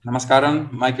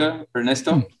Namaskaram, Michael,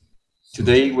 Ernesto.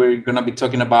 Today we're going to be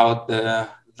talking about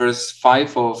verse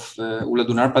 5 of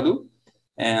Uڵḷadu Nāṛpadu.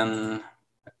 And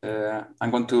I'm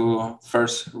going to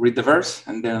first read the verse,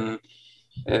 and then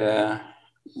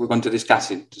we're going to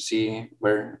discuss it to see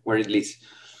where it leads.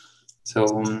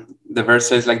 So the verse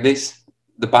says like this: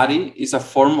 the body is a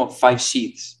form of 5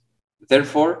 sheaths.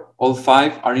 Therefore, all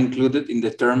 5 are included in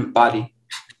the term body.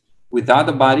 Without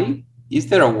a body, is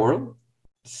there a world?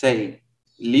 Say,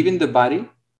 leaving the body,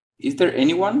 is there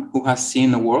anyone who has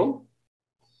seen a world?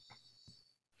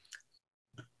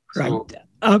 Right. So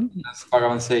that's what I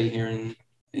want to say here in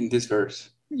this verse.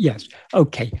 Yes.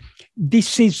 Okay.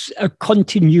 This is a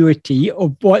continuity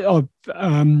of what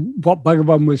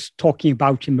Bhagavan was talking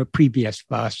about in the previous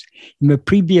verse. In the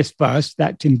previous verse,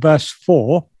 that's in verse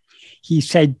 4, he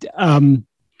said,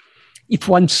 if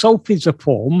oneself is a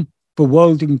form, the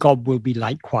world and God will be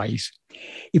likewise.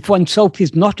 If oneself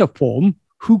is not a form,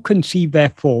 who can see their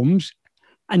forms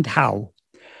and how?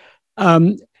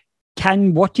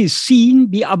 Can what is seen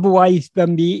be otherwise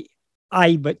than the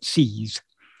eye that sees?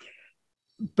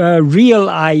 The real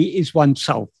I is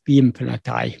oneself, the infinite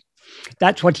I.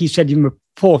 That's what he said in the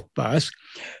 4th verse.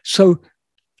 So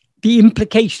the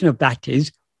implication of that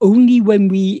is only when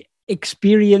we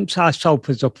experience ourselves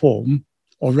as a form,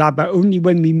 or rather only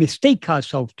when we mistake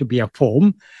ourselves to be a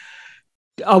form,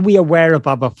 are we aware of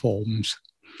other forms.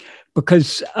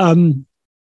 Because a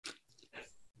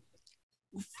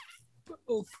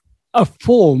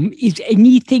form is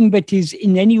anything that is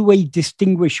in any way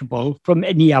distinguishable from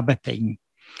any other thing.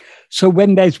 So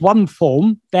when there's one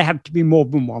form, there have to be more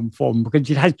than one form because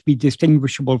it has to be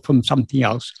distinguishable from something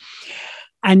else.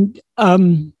 And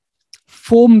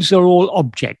forms are all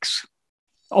objects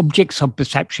of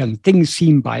perception, things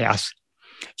seen by us.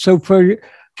 So for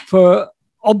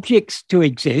objects to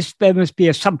exist, there must be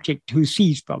a subject who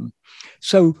sees them.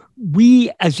 So we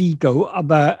as ego are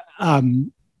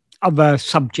the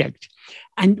subject.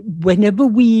 And whenever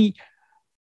we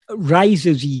rise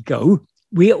as ego,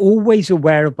 we're always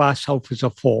aware of ourselves as a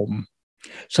form.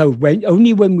 So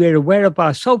only when we're aware of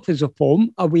ourselves as a form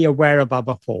are we aware of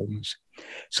other forms.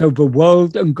 So the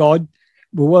world and God,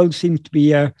 the world seems to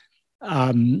be a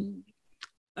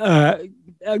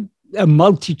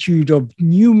multitude of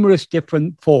numerous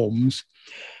different forms.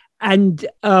 And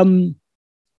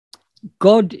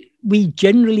God, we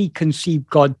generally conceive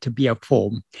God to be a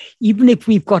form. Even if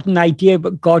we've got an idea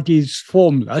that God is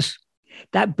formless,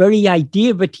 that very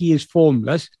idea that he is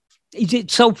formless is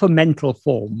itself a mental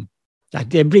form.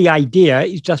 That every idea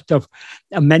is just a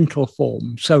mental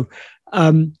form. So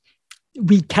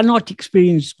we cannot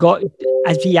experience God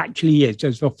as he actually is,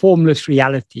 as a formless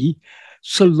reality,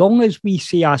 so long as we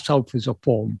see ourselves as a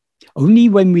form. Only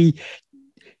when we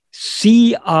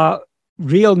see our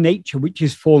real nature, which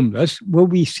is formless, will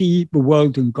we see the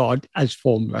world and God as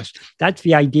formless. That's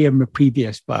the idea in the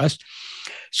previous verse.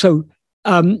 So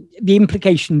the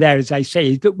implication there, as I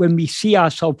say, is that when we see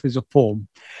ourselves as a form,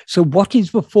 so what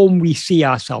is the form we see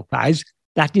ourselves as?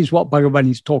 That is what Bhagavan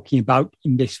is talking about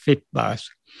in this 5th verse.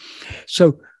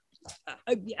 So,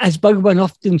 as Bhagavan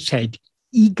often said,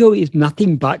 ego is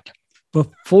nothing but the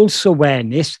false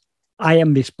awareness, I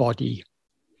am this body.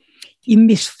 In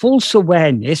this false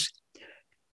awareness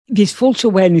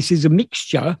is a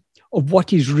mixture of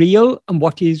what is real and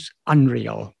what is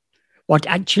unreal, what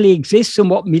actually exists and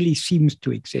what merely seems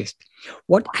to exist.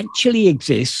 What actually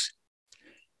exists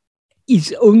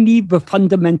is only the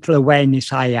fundamental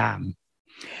awareness I am.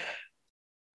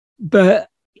 The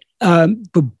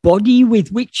body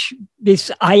with which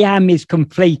this I am is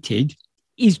conflated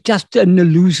is just an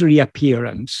illusory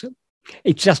appearance.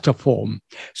 It's just a form.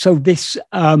 So this,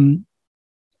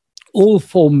 all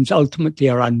forms ultimately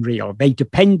are unreal. They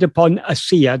depend upon a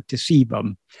seer to see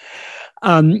them.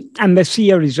 And the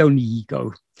seer is only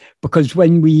ego. Because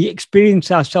when we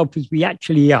experience ourselves as we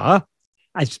actually are,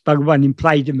 as Bhagavan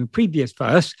implied in the previous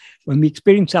verse, when we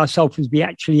experience ourselves as we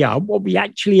actually are, what we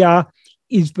actually are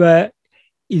is the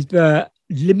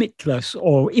limitless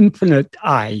or infinite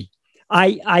I.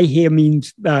 I here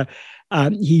means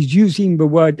he's using the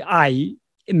word I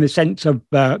in the sense of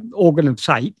organ of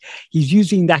sight. He's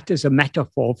using that as a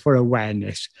metaphor for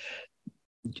awareness.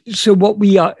 So what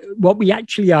we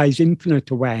actually are is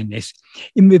infinite awareness.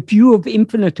 In the view of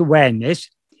infinite awareness,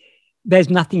 there's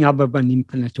nothing other than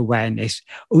infinite awareness.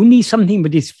 Only something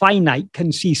that is finite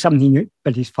can see something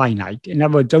that is finite. In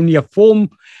other words,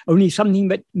 only something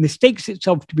that mistakes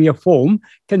itself to be a form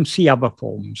can see other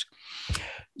forms.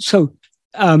 So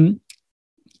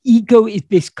ego is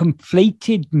this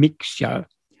conflated mixture,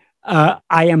 I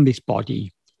am this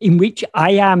body, in which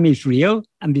I am is real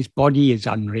and this body is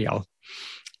unreal.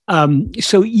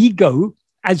 So ego,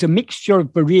 as a mixture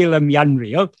of the real and the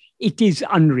unreal, it is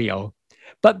unreal.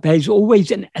 But there's always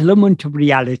an element of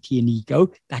reality in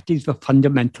ego. That is the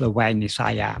fundamental awareness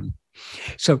I am.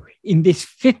 So in this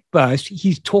fifth verse,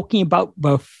 he's talking about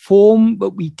the form that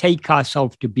we take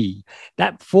ourselves to be.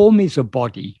 That form is a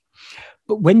body.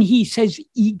 But when he says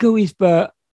ego is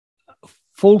the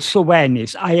false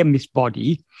awareness, I am this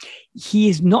body, he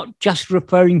is not just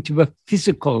referring to the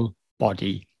physical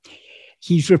body.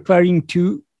 He's referring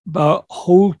to the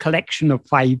whole collection of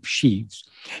 5 sheaths.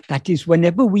 That is,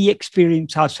 whenever we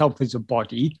experience ourselves as a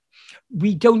body,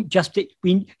 we don't just,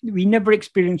 we never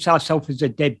experience ourselves as a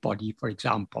dead body, for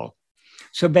example.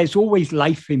 So there's always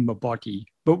life in the body,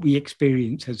 but we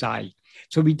experience as I.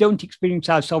 So we don't experience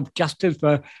ourselves just as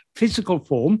the physical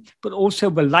form, but also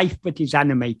the life that is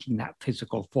animating that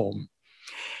physical form.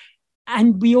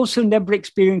 And we also never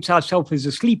experience ourselves as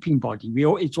a sleeping body.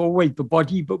 It's always the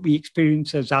body, but we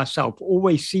experience as ourselves,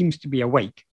 always seems to be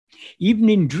awake. Even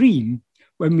in dream,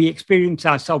 when we experience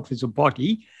ourselves as a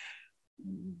body,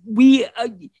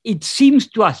 it seems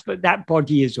to us that that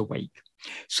body is awake.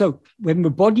 So when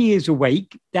the body is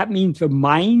awake, that means the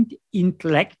mind,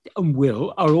 intellect, and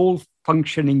will are all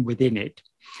functioning within it.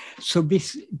 So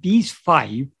these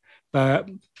 5,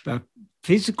 the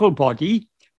physical body,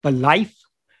 the life,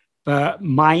 the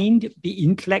mind, the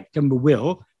intellect, and the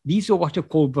will, these are what are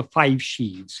called the 5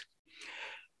 sheaths.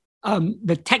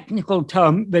 The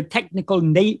technical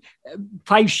name,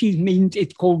 5 sheaths means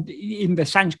it's called, in the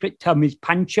Sanskrit term, is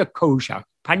pancha kosha.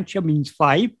 Pancha means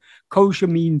 5, kosha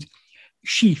means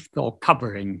sheath or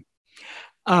covering.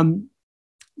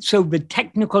 So the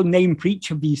technical name for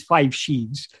each of these 5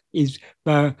 sheaths is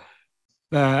the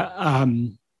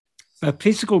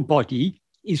physical body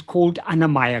is called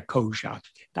Annamaya kosha.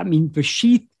 That means the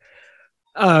sheath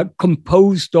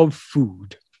composed of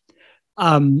food.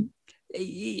 In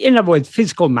other words,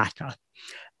 physical matter.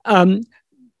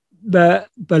 The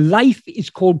life is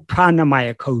called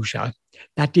Pranamaya kosha.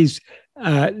 That is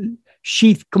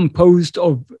sheath composed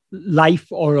of life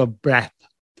or of breath.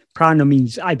 Prana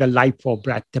means either life or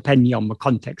breath, depending on the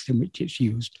context in which it's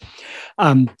used.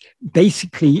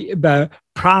 Basically, the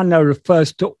prana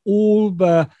refers to all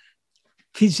the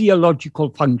physiological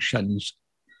functions,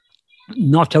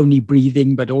 not only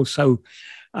breathing, but also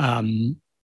the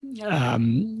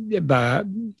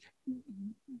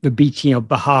beating of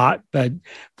the heart, the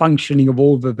functioning of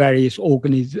all the various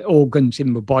organs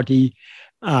in the body,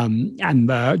 and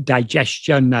the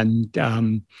digestion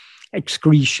and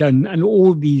excretion, and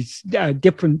all these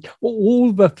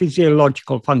all the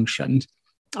physiological functions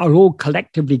are all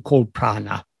collectively called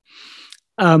prana.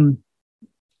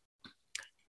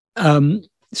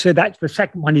 So that's the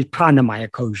second one, is pranamaya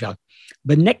kosha.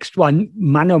 The next one,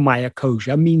 manomaya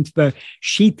kosha, means the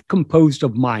sheath composed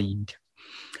of mind.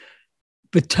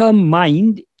 The term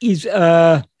mind is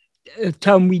a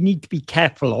term we need to be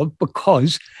careful of,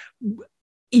 because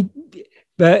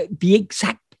the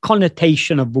exact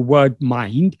connotation of the word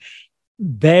mind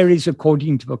varies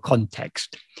according to the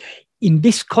context. In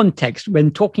this context,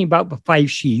 when talking about the 5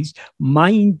 sheaths,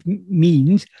 mind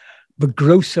means the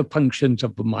grosser functions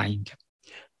of the mind.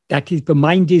 That is, the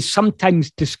mind is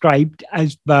sometimes described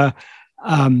as the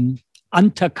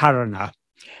antakarana.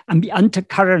 And the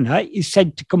antakarana is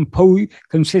said to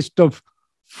consist of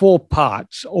 4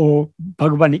 parts, or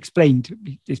Bhagavan explained,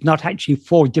 it's not actually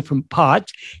 4 different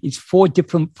parts, it's 4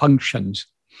 different functions.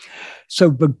 So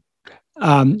the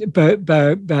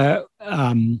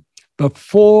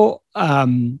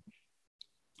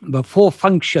 4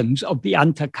 functions of the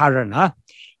antakarana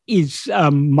is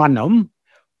manam,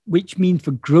 which means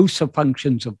the grosser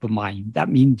functions of the mind. That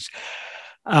means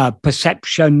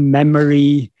perception,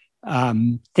 memory,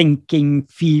 thinking,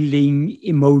 feeling,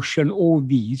 emotion, all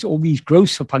these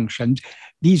grosser functions,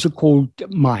 these are called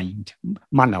mind,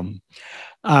 manam.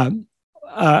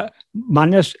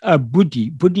 Manas,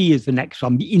 buddhi is the next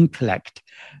one, the intellect.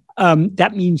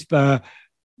 That means the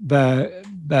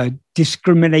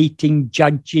discriminating,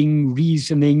 judging,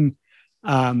 reasoning,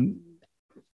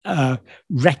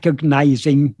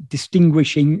 recognizing,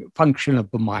 distinguishing function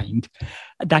of the mind.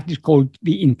 That is called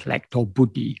the intellect, or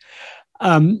buddhi.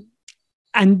 And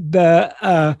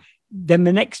then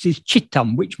the next is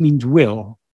chittam, which means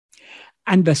will.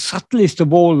 And the subtlest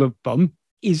of all of them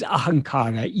is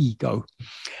ahankara, ego.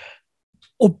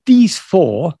 Of these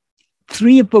 4,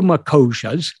 3 of them are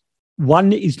koshas.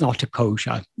 1 is not a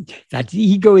kosha. That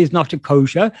ego is not a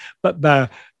kosha, but the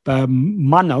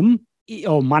manam,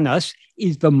 or manas,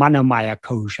 is the manamaya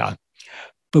kosha.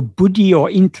 The buddhi, or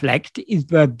intellect, is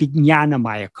the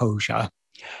vijnanamaya kosha.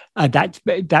 That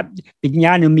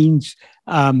vijnana means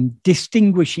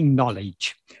distinguishing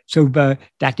knowledge. So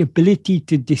that ability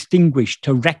to distinguish,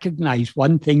 to recognize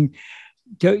one thing,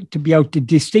 to be able to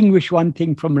distinguish one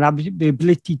thing from another, the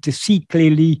ability to see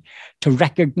clearly, to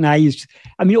recognize,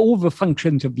 all the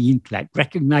functions of the intellect,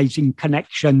 recognizing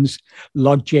connections,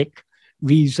 logic,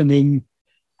 reasoning,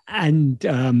 and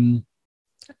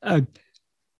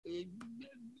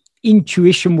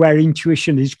intuition, where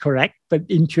intuition is correct, but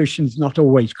intuition is not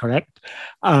always correct.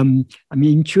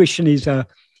 Intuition is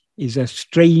a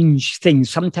strange thing.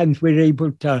 Sometimes we're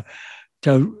able to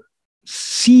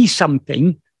see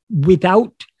something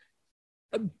without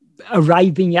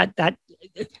arriving at that.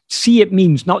 See it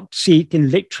means not see it in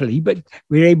literally, but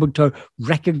we're able to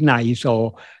recognize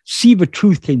or see the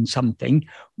truth in something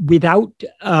without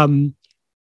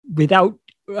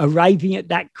arriving at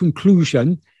that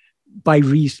conclusion by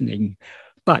reasoning.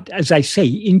 But as I say,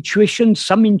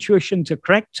 some intuitions are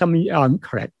correct, some aren't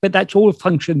correct, but that's all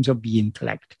functions of the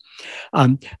intellect.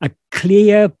 A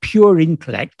clear, pure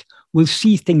intellect will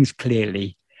see things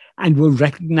clearly and will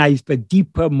recognize the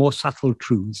deeper, more subtle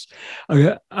truths.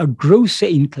 A grosser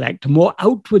intellect, a more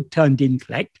outward-turned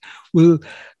intellect, will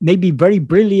maybe very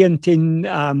brilliant in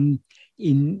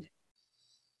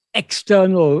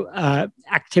external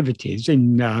activities,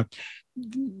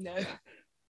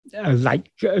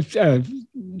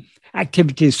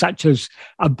 activities such as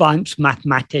advanced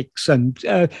mathematics and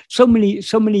so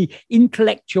many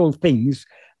intellectual things,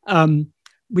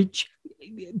 which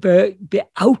the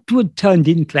outward turned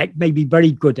intellect may be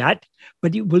very good at,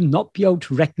 but it will not be able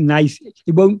to recognize.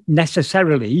 It won't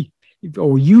necessarily,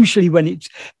 or usually when it's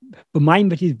the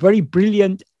mind that is very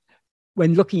brilliant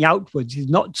when looking outwards is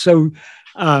not so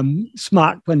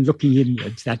smart when looking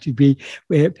inwards. That would be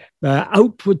where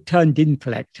outward turned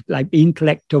intellect, like the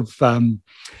intellect of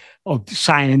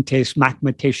scientists,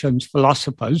 mathematicians,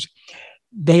 philosophers,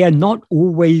 they are not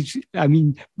always,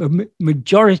 the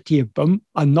majority of them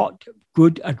are not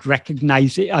good at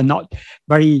recognizing, are not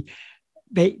very,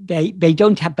 they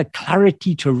don't have the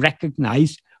clarity to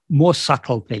recognize more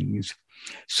subtle things.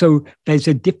 So there's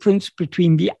a difference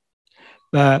between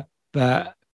the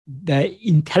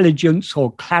intelligence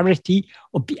or clarity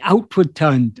of the outward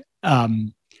turned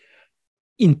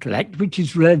intellect, which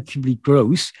is relatively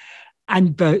gross,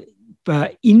 and the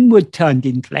inward turned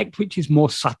intellect, which is more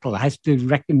subtle, has to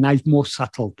recognize more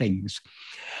subtle things.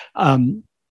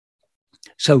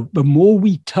 So the more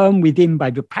we turn within by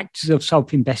the practice of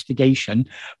self-investigation,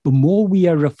 the more we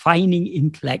are refining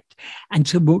intellect. And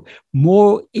so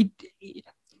more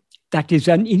that is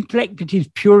an intellect that is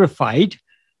purified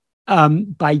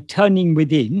by turning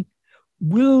within,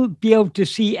 will be able to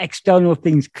see external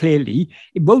things clearly.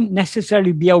 It won't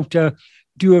necessarily be able to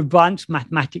do advanced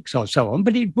mathematics or so on,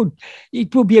 but it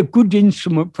will be a good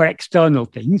instrument for external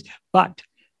things. But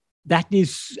that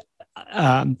is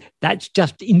that's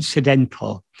just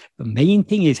incidental. The main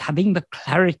thing is having the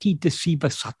clarity to see the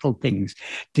subtle things,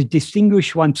 to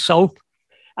distinguish oneself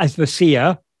as the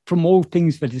seer from all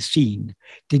things that are seen,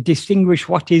 to distinguish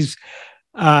what is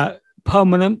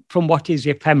permanent from what is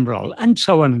ephemeral, and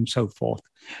so on and so forth.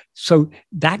 So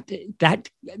that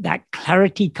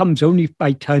clarity comes only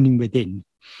by turning within.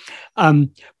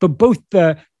 But both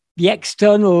the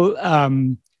external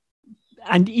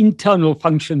and internal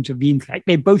functions of the intellect,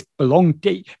 they both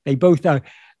are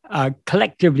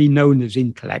collectively known as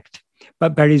intellect,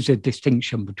 but there is a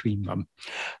distinction between them.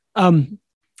 And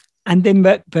then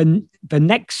the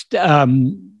next,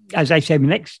 as I say, the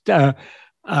next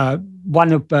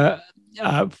one of the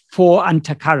four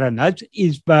antakaranas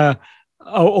is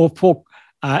four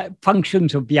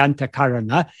functions of the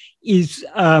antakarana is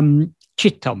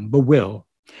chittam, the will.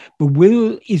 The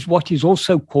will is what is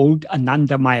also called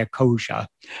anandamaya kosha.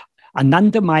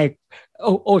 Anandamaya,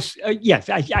 yes,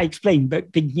 I explained,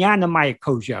 but vijnanamaya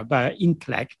kosha, the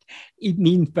intellect, it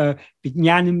means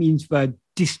vijnana means the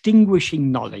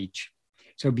distinguishing knowledge.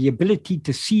 So the ability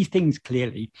to see things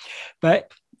clearly.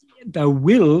 But the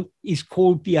will is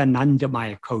called the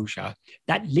anandamaya kosha.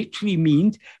 That literally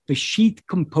means the sheath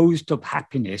composed of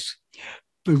happiness.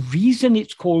 The reason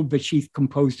it's called the sheath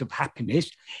composed of happiness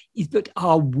is that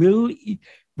our will,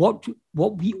 what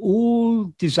we all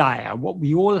desire, what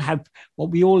we all have, what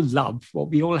we all love, what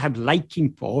we all have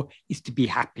liking for is to be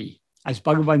happy. As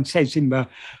Bhagavan says in the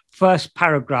first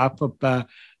paragraph of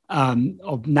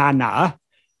Nana,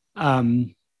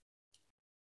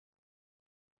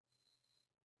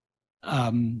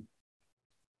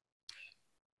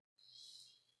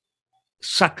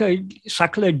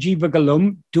 Sakala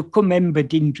Jivagalum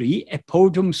Dukamembadindri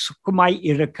Epodum Sukumai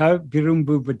Iraka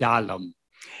Virumbu Vadalam.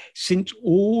 Since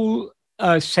all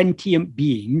sentient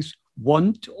beings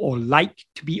want or like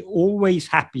to be always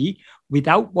happy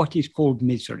without what is called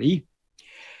misery,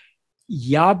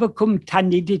 Yavakum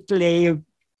taniditile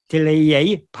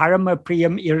parama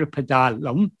priyam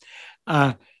irapadalam.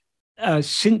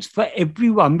 Since for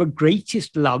everyone the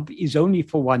greatest love is only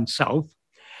for oneself.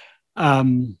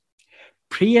 Priyataku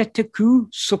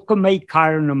sukhamai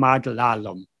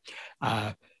karanamadalam.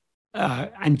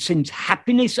 And since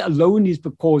happiness alone is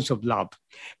the cause of love,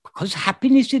 because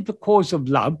happiness is the cause of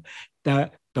love, the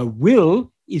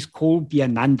will is called the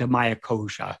Anandamaya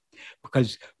Kosha,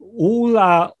 because all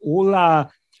our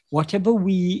whatever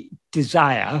we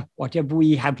desire, whatever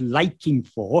we have liking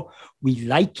for, we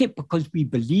like it because we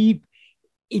believe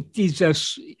it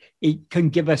can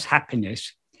give us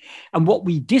happiness. And what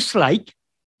we dislike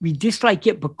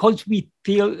it because we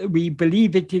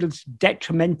believe it is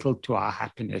detrimental to our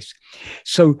happiness.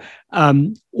 So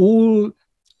all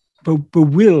the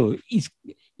will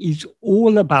is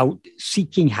all about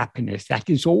seeking happiness. That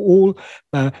is all.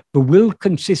 The will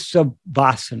consists of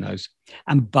vasanas,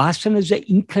 and vasanas are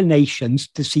inclinations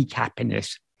to seek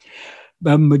happiness.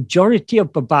 The majority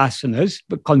of the vasanas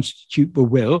that constitute the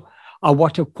will are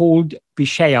what are called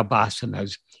Vishaya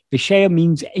vasanas. Vishaya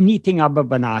means anything other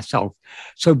than ourselves.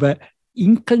 So the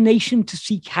inclination to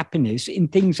seek happiness in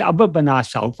things other than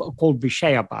ourselves are called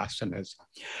Vishaya vasanas.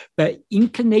 The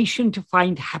inclination to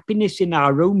find happiness in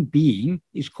our own being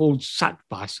is called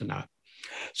Satvasana.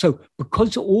 So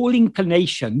because all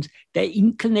inclinations, they're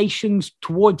inclinations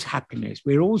towards happiness.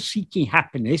 We're all seeking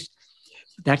happiness.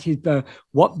 That is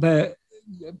what the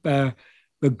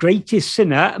greatest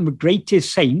sinner and the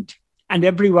greatest saint and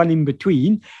everyone in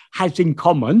between has in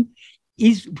common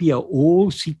is we are all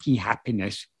seeking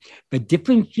happiness. The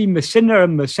difference between the sinner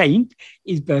and the saint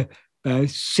is the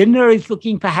sinner is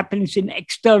looking for happiness in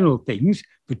external things.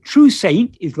 The true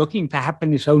saint is looking for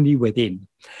happiness only within.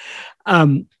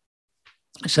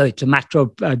 So it's a matter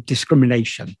of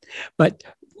discrimination. But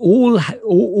all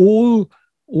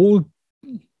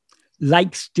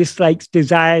likes, dislikes,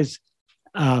 desires,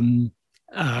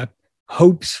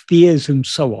 hopes, fears, and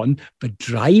so on, the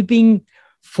driving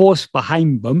force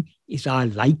behind them is our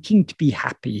liking to be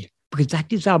happy, because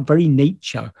that is our very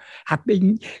nature.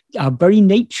 Our very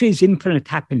nature is infinite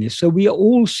happiness, so we are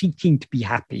all seeking to be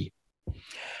happy.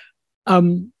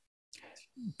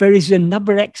 There is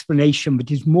another explanation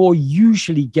that is more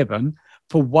usually given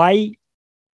for why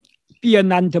the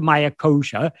Anandamaya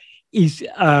Kosha is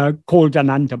called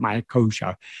Anandamaya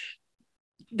Kosha.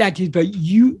 That is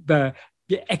the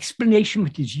explanation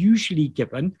that is usually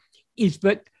given is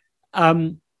that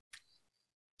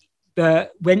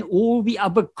when all the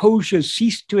other koshas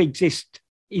cease to exist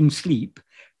in sleep,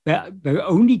 the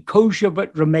only kosha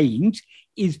that remains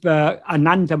is the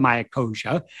Anandamaya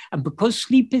kosha. And because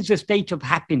sleep is a state of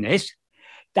happiness,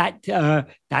 the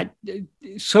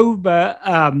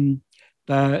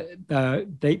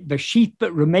sheath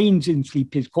that remains in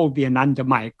sleep is called the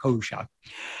Anandamaya kosha.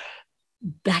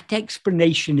 That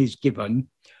explanation is given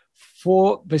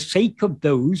for the sake of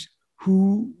those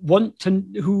who want to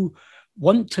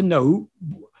know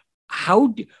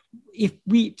how,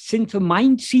 since the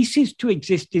mind ceases to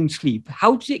exist in sleep,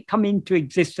 how does it come into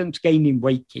existence again in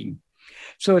waking?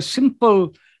 So a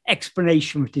simple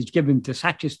explanation that is given to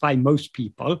satisfy most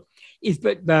people is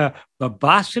that the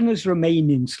vasanas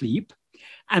remain in sleep,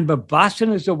 and the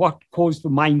vasanas are what cause the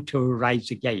mind to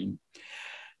arise again.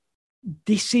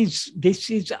 This is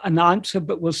an answer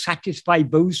that will satisfy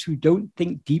those who don't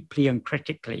think deeply and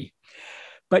critically.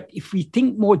 But if we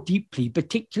think more deeply,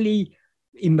 particularly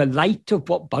in the light of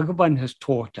what Bhagavan has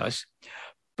taught us,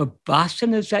 the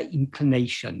vasanas are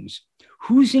inclinations.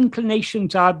 Whose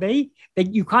inclinations are they?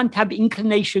 That you can't have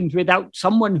inclinations without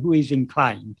someone who is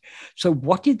inclined. So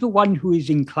what is the one who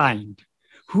is inclined?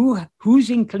 Whose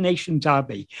inclinations are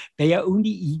they? They are only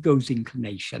ego's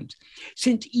inclinations.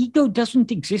 Since ego doesn't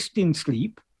exist in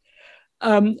sleep,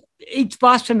 its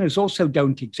vasanas also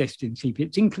don't exist in sleep.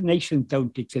 Its inclinations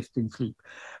don't exist in sleep.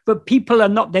 But people are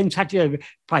not then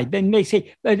satisfied. Then they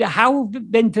say, how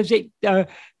then does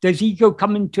ego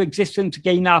come into existence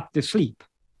again after sleep?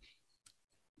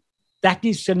 That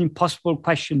is an impossible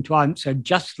question to answer,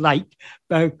 just like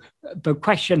the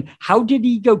question, how did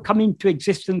ego come into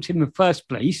existence in the first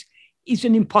place, is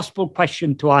an impossible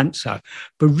question to answer.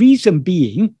 The reason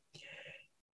being,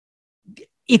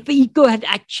 if ego had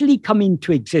actually come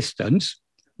into existence,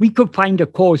 we could find a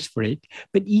cause for it,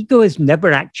 but ego has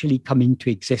never actually come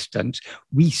into existence.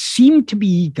 We seem to be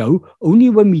ego only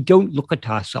when we don't look at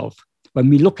ourselves. When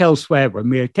we look elsewhere, when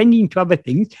we're attending to other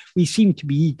things, we seem to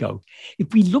be ego.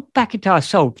 If we look back at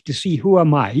ourselves to see who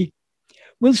am I,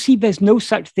 we'll see there's no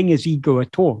such thing as ego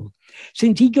at all.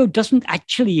 Since ego doesn't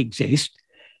actually exist,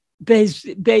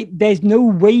 there's no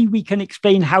way we can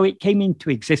explain how it came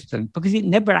into existence, because it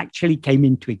never actually came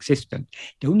into existence.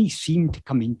 It only seemed to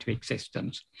come into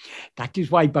existence. That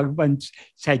is why Bhagavan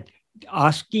said,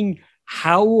 asking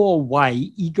how or why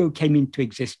ego came into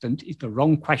existence is the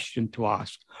wrong question to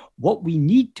ask. What we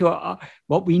need to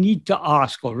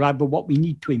ask, or rather what we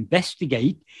need to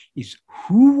investigate, is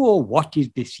who or what is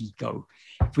this ego?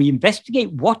 If we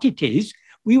investigate what it is,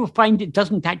 we will find it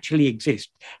doesn't actually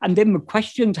exist. And then the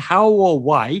questions how or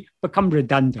why become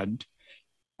redundant.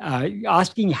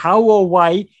 Asking how or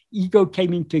why ego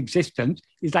came into existence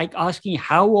is like asking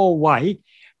how or why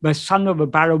the son of a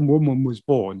barren woman was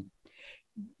born.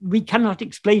 We cannot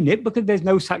explain it because there's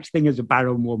no such thing as a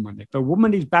barren woman. If a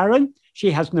woman is barren,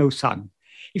 she has no son.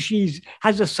 If she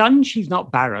has a son, she's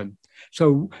not barren.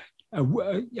 So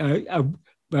the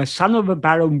son of a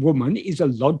barren woman is a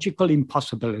logical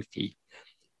impossibility.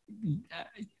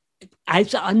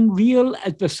 As unreal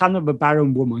as the son of a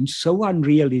barren woman, so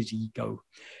unreal is ego.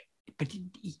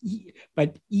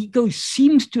 But ego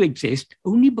seems to exist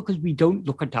only because we don't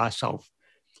look at ourselves.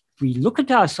 If we look at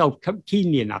ourselves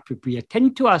keenly enough, if we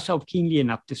attend to ourselves keenly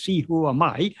enough to see who am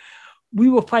I, we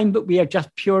will find that we are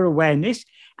just pure awareness,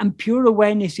 and pure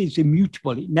awareness is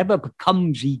immutable. It never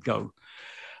becomes ego.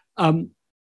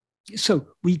 So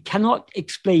we cannot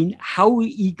explain how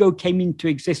ego came into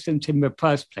existence in the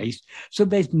first place. So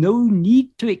there's no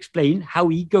need to explain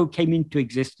how ego came into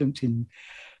existence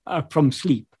from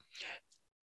sleep.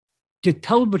 To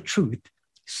tell the truth,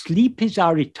 sleep is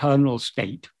our eternal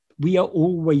state. We are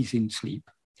always in sleep.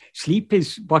 Sleep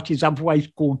is what is otherwise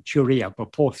called turiya, the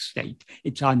fourth state.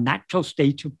 It's our natural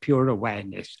state of pure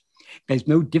awareness. There's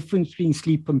no difference between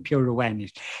sleep and pure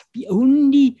awareness. The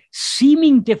only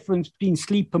seeming difference between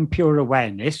sleep and pure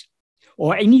awareness,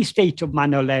 or any state of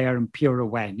manolaya and pure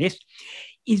awareness,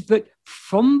 is that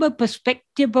from the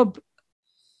perspective of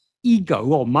ego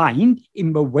or mind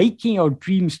in the waking or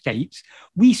dream states,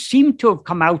 we seem to have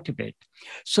come out of it.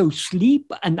 So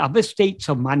sleep and other states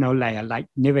of manolaya, like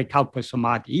nirvikalpa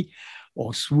samadhi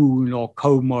or swoon or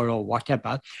coma or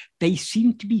whatever, they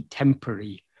seem to be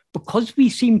temporary because we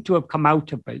seem to have come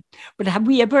out of it. But have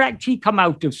we ever actually come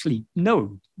out of sleep?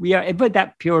 No, we are ever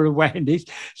that pure awareness.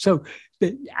 So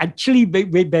actually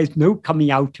there's no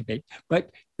coming out of it. But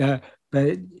the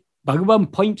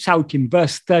Bhagavan points out in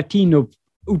verse 13 of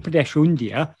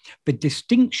Upadesundya the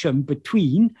distinction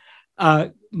between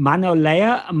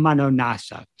manolaya and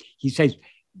manonasa. He says,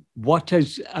 what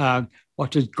has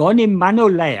gone in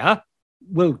manolaya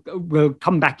will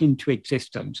come back into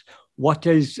existence. What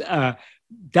has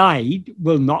died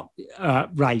will not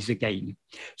rise again.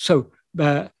 So,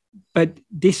 but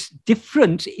this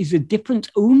difference is a difference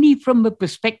only from the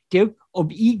perspective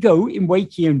of ego in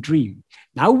waking and dream.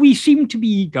 Now we seem to be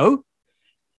ego,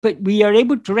 but we are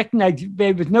able to recognize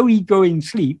there was no ego in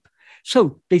sleep.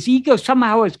 So this ego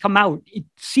somehow has come out, it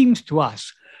seems to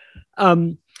us.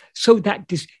 So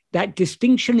that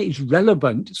distinction is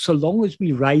relevant so long as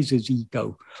we rise as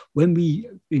ego. When we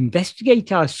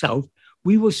investigate ourselves,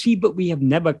 we will see that we have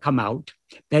never come out.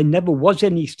 There never was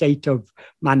any state of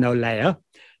manolaya.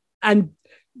 And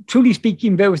truly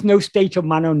speaking, there was no state of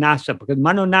manonasa, because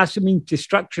manonasa means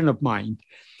destruction of mind.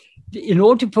 In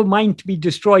order for mind to be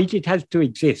destroyed, it has to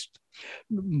exist.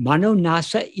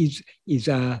 Manonasa is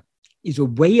a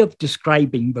way of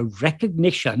describing the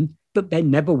recognition that there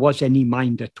never was any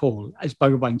mind at all. As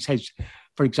Bhagavan says,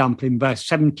 for example, in verse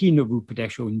 17 of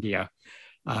Upadesundya,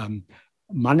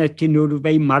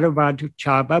 Manatinuruve maravadu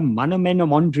chaba manamena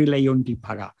mondrileyondi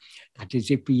para. That is,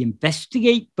 if we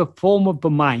investigate the form of the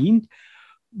mind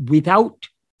without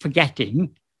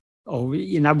forgetting, or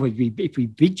in other words, if we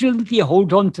vigilantly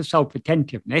hold on to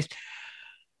self-attentiveness,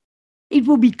 it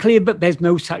will be clear that there's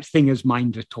no such thing as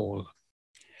mind at all.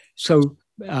 So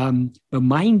the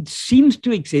mind seems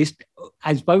to exist,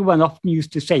 as Bhagavan often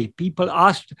used to say. People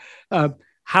asked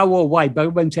how or why.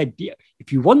 Bhagavan said,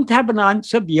 if you want to have an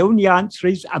answer, the only answer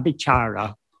is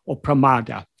avichara or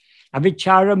pramada.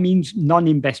 Avichara means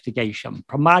non-investigation.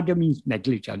 Pramada means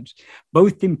negligence.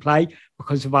 Both imply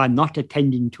because of our not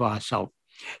attending to ourselves.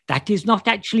 That is not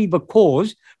actually the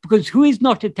cause, because who is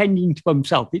not attending to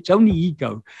himself? It's only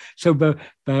ego. So the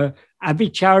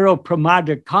avichara or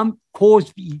pramada can't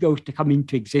cause the ego to come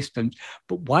into existence.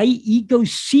 But why ego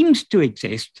seems to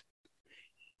exist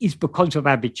is because of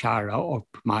avichara or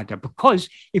pramada. Because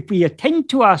if we attend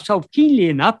to ourselves keenly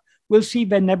enough, we'll see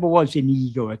there never was any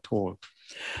ego at all.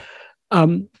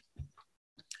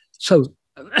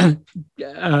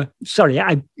 Sorry,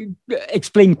 I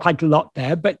explained quite a lot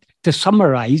there, but to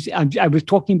summarize, I was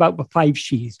talking about the five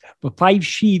sheaths. The five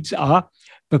sheaths are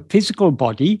the physical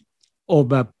body, or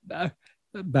the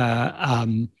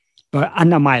the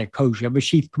Annamaya kosha, the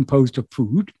sheath composed of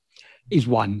food, is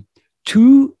one.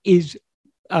 Two is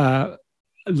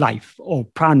life, or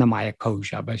Pranamaya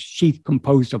kosha, the sheath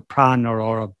composed of prana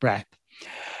or of breath.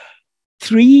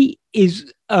 Three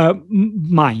is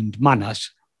mind,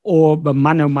 manas, or the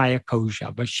Manomaya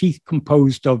kosha, the sheath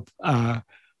composed of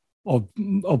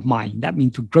mind. That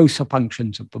means the grosser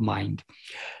functions of the mind.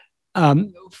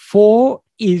 Four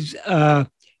is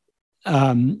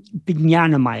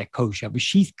Vijnanamaya kosha, the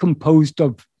sheath composed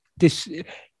of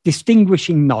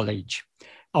distinguishing knowledge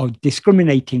or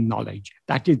discriminating knowledge.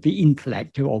 That is the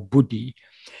intellect or buddhi.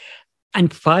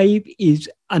 And five is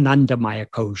Anandamaya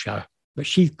kosha, the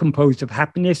sheath composed of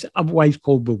happiness, otherwise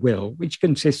called the will, which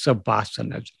consists of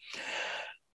vasanas.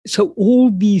 So all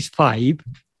these five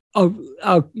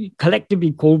are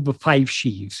collectively called the five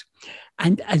sheaths.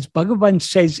 And as Bhagavan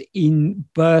says in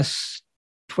verse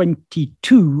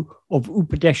 22 of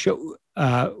Upadesha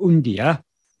Undya,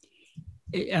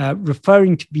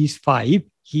 referring to these five,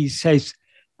 he says,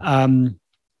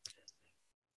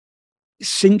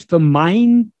 since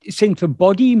the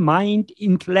body, mind,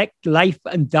 intellect, life,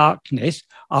 and darkness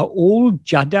are all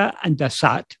Jada and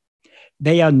Asat,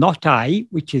 they are not I,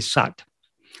 which is Sat.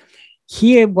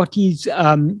 Here, what he's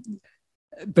the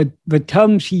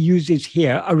terms he uses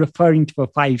here are referring to the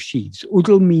five sheaths.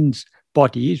 Uḍal means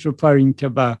body, is referring to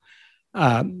the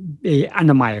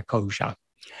Annamaya kosha,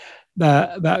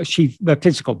 the sheath, the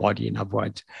physical body, in other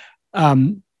words.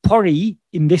 Pori,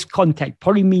 in this context,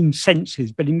 pori means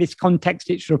senses, but in this context,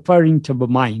 it's referring to the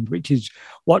mind, which is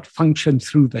what functions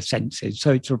through the senses.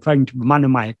 So it's referring to the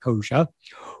Manomaya kosha.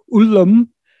 Ulam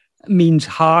means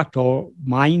heart or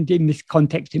mind. In this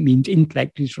context, it means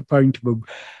intellect. It's referring to the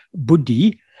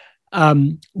buddhi.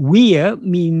 Veer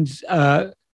means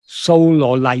soul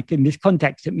or life. In this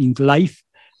context, it means life,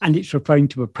 and it's referring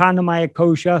to the Pranamaya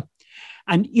kosha.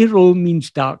 And Irul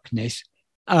means darkness.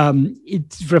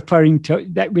 It's referring to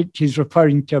that, which is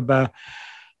referring to the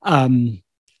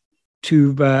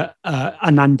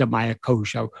Anandamaya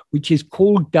kosha, which is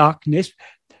called darkness.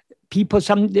 People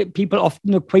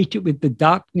often equate it with the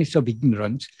darkness of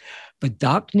ignorance. The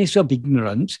darkness of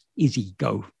ignorance is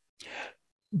ego.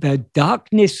 The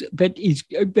darkness that is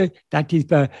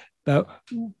the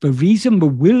reason the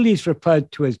will is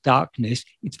referred to as darkness.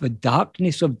 It's the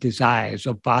darkness of desires,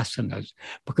 of vasanas,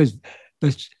 because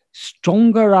the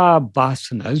stronger our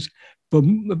vasanas,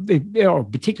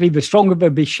 particularly the stronger the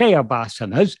Vishaya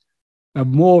vasanas,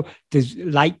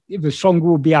 the stronger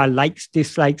will be our likes,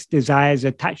 dislikes, desires,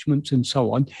 attachments, and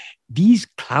so on. These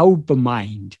cloud the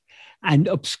mind and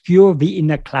obscure the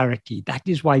inner clarity. That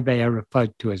is why they are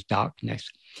referred to as darkness.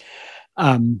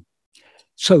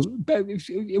 So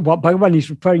what Bhagavan is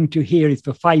referring to here is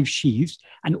the five sheaths,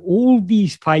 and all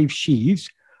these five sheaths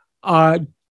are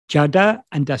Jada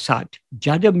and Asat.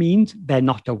 Jada means they're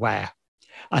not aware.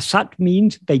 Asat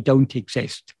means they don't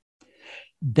exist.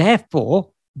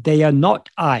 Therefore, they are not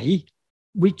I,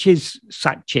 which is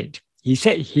Sat Chit.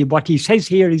 What he says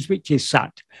here is which is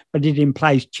Sat, but it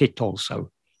implies Chit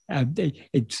also. I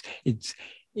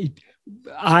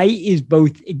is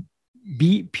both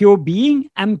pure being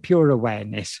and pure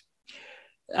awareness.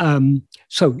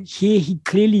 So here he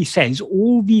clearly says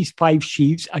all these five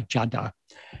sheaths are Jada.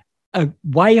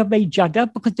 Why are they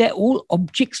Jada? Because they're all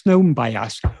objects known by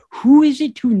us. Who is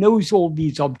it who knows all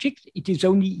these objects? It is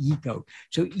only ego.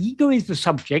 So ego is the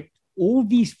subject. All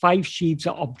these five sheaths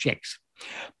are objects.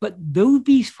 But though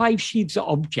these five sheaths are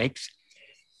objects,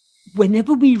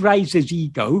 whenever we rise as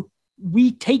ego,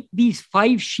 we take these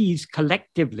five sheaths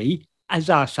collectively as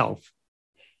ourself.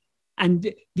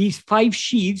 And these five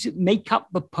sheaths make up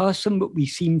the person that we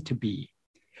seem to be.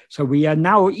 So we are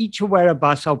now each aware of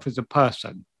ourselves as a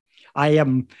person. I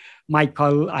am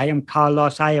Michael, I am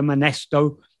Carlos, I am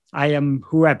Ernesto, I am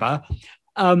whoever.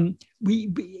 That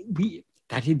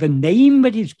is the name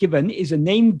that is given is a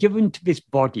name given to this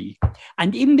body.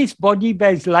 And in this body,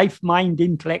 there's life, mind,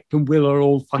 intellect, and will are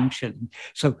all functioning.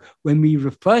 So when we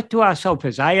refer to ourselves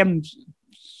as I am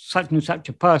such and such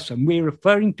a person, we're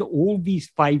referring to all these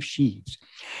five sheaths.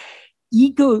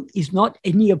 Ego is not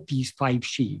any of these five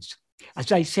sheaths.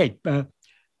 As I said,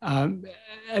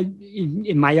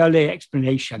 in my earlier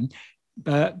explanation,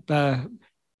 the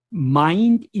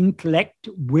mind, intellect,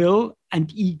 will,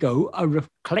 and ego are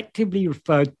collectively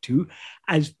referred to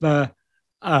as the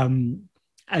antakarana,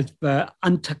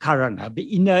 the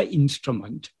inner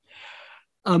instrument.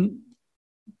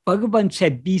 Bhagavan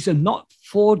said these are not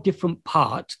four different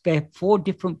parts, they're four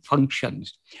different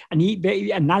functions. And the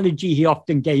analogy he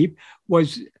often gave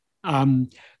was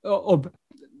of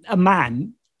a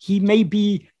man. He may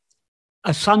be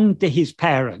a son to his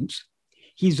parents.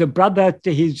 He's a brother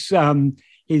to his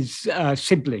his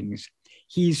siblings.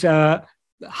 He's a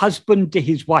husband to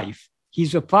his wife.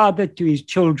 He's a father to his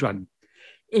children.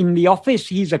 In the office,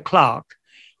 he's a clerk.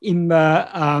 In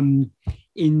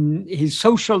his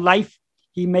social life,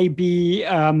 he may be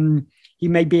a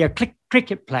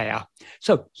cricket player.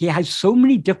 So he has so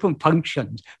many different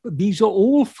functions, but these are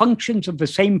all functions of the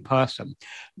same person.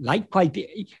 Likewise,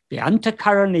 the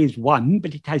antakarana is one,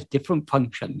 but it has different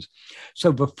functions.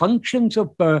 So the functions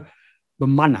of the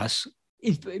manas,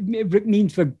 it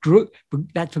means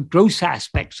that's the gross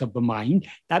aspects of the mind.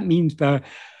 That means the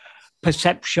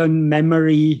perception,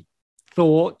 memory,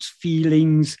 thoughts,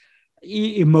 feelings,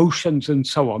 emotions, and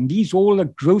so on. These all are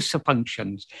grosser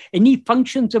functions. Any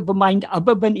functions of the mind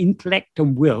other than intellect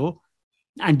and will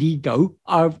and ego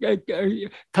are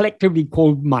collectively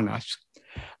called manas,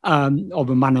 or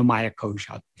the manomaya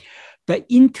kosha. The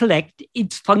intellect,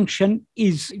 its function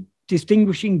is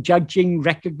distinguishing, judging,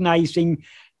 recognizing,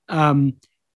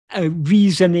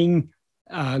 reasoning,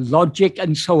 logic,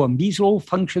 and so on. These are all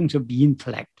functions of the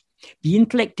intellect. The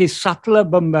intellect is subtler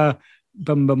than the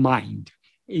mind.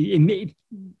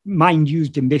 Mind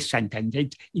used in this sentence,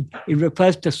 it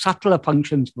refers to subtler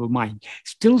functions of the mind.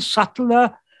 Still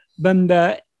subtler than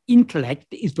the intellect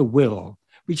is the will,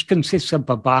 which consists of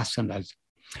the vasanas.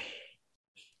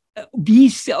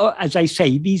 These, as I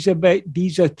say, these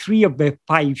are three of the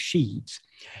five sheaths.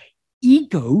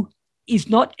 Ego is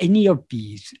not any of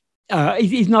these.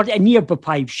 It is not any of the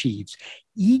five sheaths.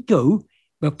 Ego,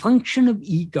 the function of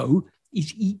ego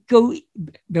is ego.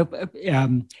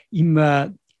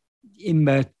 In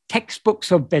the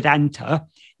textbooks of Vedanta,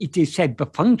 it is said the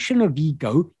function of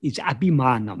ego is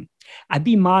abhimanam.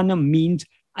 Abhimanam means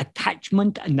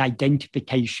attachment and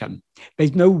identification.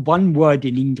 There's no one word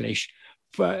in English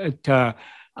to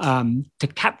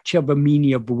capture the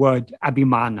meaning of the word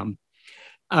abhimanam.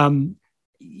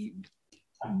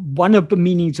 One of the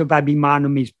meanings of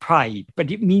abhimanam is pride,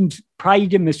 but it means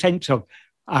pride in the sense of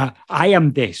I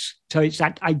am this. So it's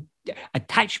that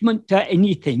attachment to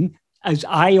anything as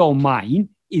I or mine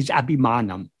is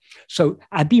abhimanam. So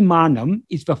abhimanam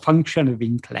is the function of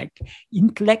intellect.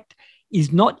 Intellect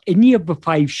is not any of the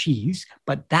five sheaths,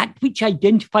 but that which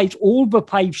identifies all the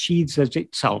five sheaths as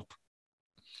itself.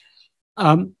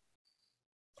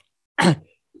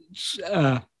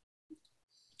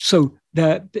 So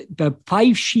the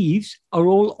five sheaths are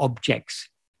all objects,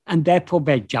 and therefore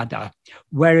they're jada,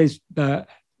 whereas the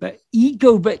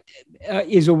ego that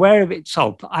is aware of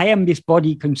itself, I am this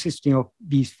body consisting of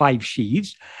these five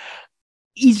sheaths,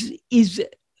 is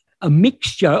a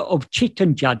mixture of chit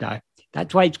and jada.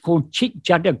 That's why it's called chit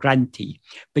jada granti.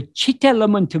 The chit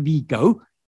element of ego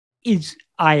is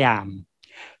I am.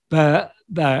 The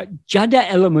jada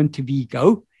element of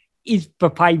ego is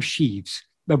the five sheaths,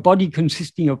 the body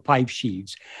consisting of five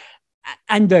sheaths.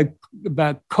 And the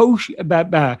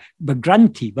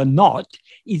granti, the knot,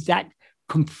 is that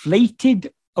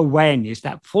conflated awareness,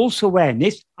 that false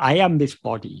awareness, I am this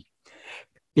body.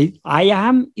 I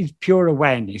am is pure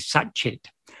awareness, Satchit.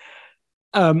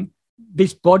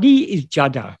 This body is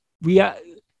jada. We are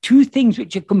two things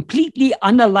which are completely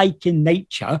unalike in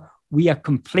nature, we are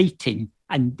conflating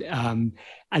and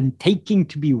taking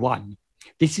to be one.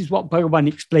 This is what Bhagavan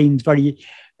explains very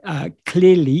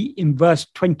clearly in verse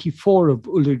 24 of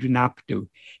Uḷḷadu Nāṛpadu.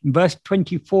 In verse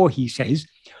 24, he says,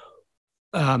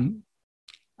 Jada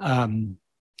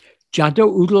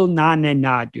Uḍal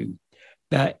Nāṛpadu,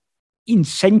 the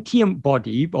insentient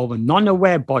body or the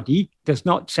non-aware body does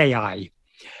not say I.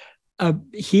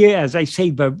 Here, as I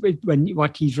say,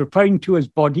 what he's referring to as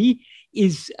body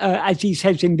is, as he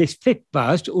says in this fifth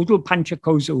verse, Uḍal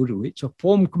Panchakosa Uru. It's a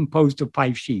form composed of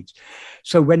five sheaths.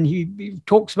 So when he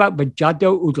talks about the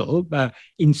Jada Uḍal, the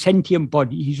insentient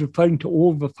body, he's referring to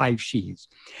all the five sheaths.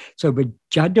 So the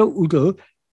Jada Uḍal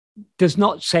does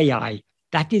not say I.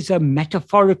 That is a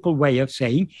metaphorical way of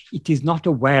saying it is not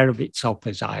aware of itself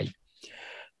as I.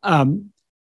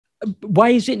 Why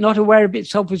is it not aware of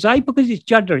itself as I? Because it's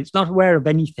Jada, it's not aware of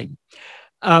anything.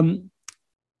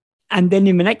 And then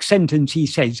in the next sentence, he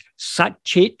says,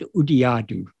 Satchit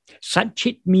Uḷḷadu.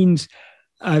 Satchit means,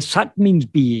 Sat means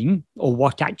being, or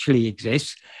what actually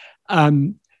exists.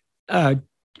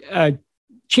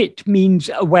 Chit means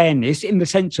awareness in the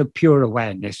sense of pure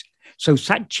awareness. So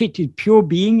Satchit is pure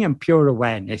being and pure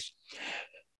awareness,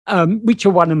 which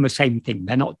are one and the same thing.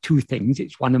 They're not two things,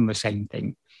 it's one and the same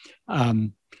thing.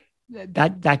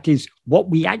 That is what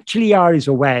we actually are, is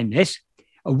awareness.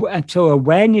 So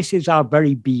awareness is our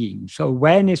very being. So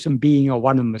awareness and being are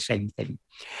one and the same thing.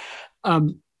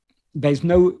 There's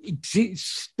no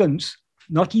existence,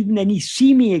 not even any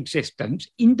seeming existence,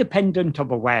 independent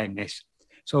of awareness.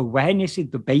 So awareness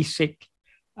is the basic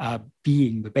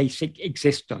being, the basic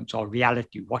existence or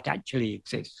reality, what actually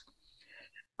exists.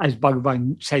 As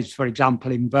Bhagavan says, for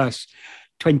example, in verse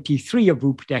 23 of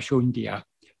Upadeshondya,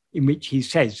 in which he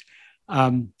says,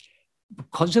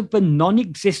 because of the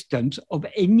non-existence of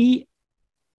any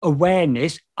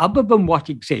awareness other than what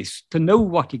exists, to know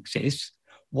what exists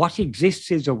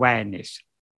is awareness.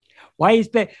 Why is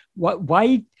there?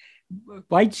 Why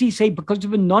does he say because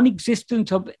of the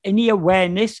non-existence of any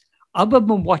awareness other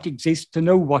than what exists, to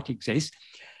know what exists?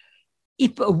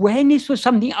 If awareness was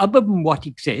something other than what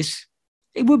exists,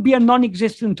 it would be a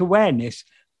non-existent awareness.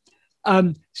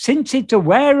 Since it's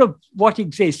aware of what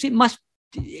exists, it must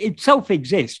itself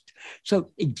exist.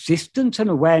 So existence and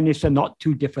awareness are not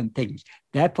two different things.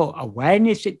 Therefore,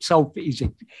 awareness itself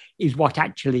is what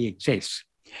actually exists.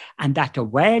 And that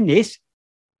awareness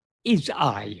is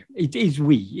I. It is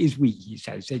we, he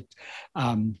says.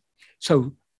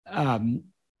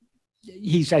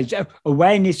 He says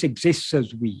awareness exists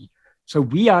as we. So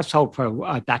we ourselves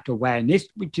are that awareness,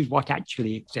 which is what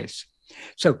actually exists.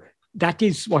 So that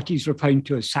is what he's referring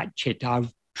to as Satchit, our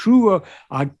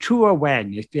true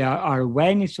awareness, our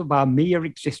awareness of our mere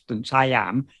existence, I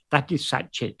am, that is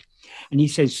Satchit. And he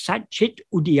says, Satchit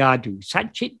Uڵḷadu.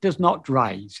 Satchit does not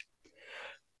rise.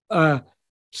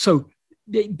 So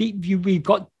we've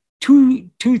got two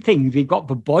things. We've got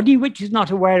the body, which is not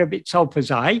aware of itself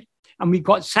as I, and we've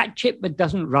got Satchit that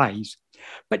doesn't rise.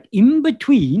 But in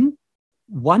between,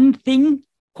 one thing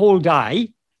called I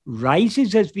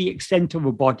rises as the extent of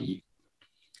a body.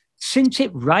 Since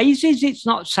it rises, it's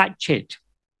not Satchit.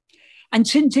 And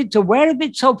since it's aware of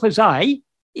itself as I,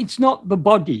 it's not the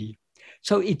body.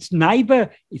 So it's neither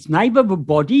the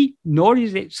body, nor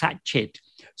is it Satchit.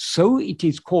 So it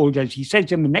is called, as he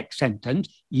says in the next sentence,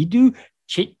 Uḷḷadu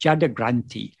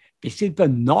Nāṛpadu. This is the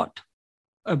not,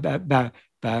 the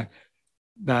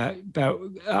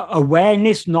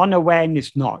awareness,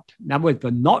 non-awareness not. In other words,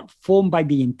 the not formed by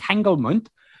the entanglement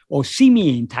or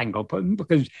semi-entanglement,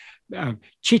 because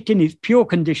chit in its pure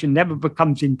condition never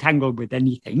becomes entangled with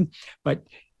anything. But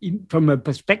from a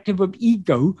perspective of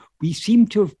ego, we seem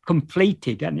to have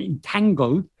conflated and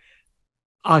entangled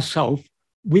ourselves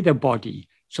with a body.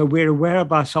 So we're aware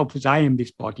of ourselves as I am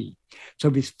this body. So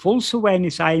this false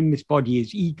awareness, I am this body,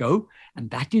 is ego, and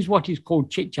that is what is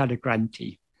called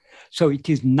Uڵḷadu. So it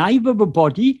is neither the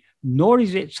body, nor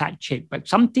is it Satchit, but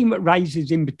something that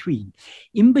rises in between.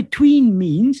 In between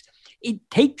means it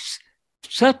takes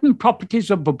certain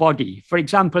properties of the body. For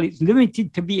example, it's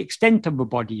limited to the extent of the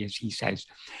body, as he says.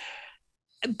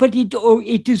 But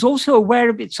it is also aware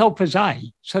of itself as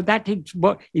I, so that it's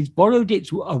borrowed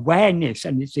its awareness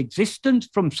and its existence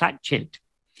from Satchit,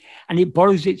 and it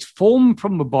borrows its form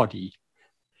from the body.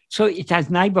 So it has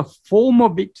neither form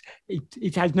of it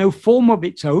has no form of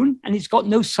its own, and it's got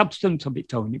no substance of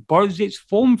its own. It borrows its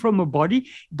form from a body, it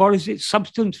borrows its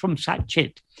substance from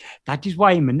Satchit. That is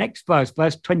why in the next verse,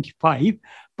 verse 25,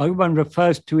 Bhagavan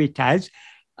refers to it as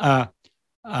Uruvatra,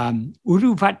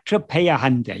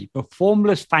 the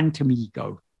formless phantom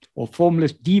ego, or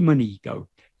formless demon ego.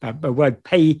 The word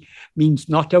pay means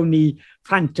not only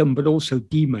phantom, but also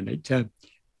demon. It's an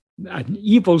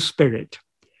evil spirit.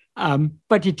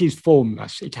 But it is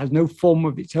formless. It has no form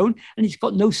of its own, and it's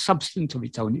got no substance of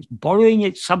its own. It's borrowing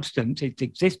its substance, its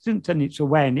existence, and its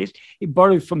awareness. It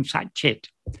borrows from Satchit.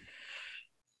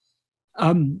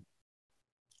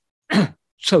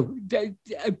 So the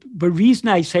reason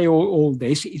I say all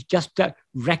this is just to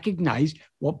recognize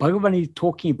what Bhagavan is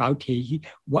talking about here.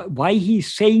 Why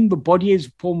he's saying the body is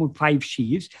a form of five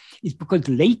sheaves is because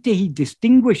later he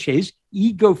distinguishes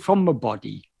ego from the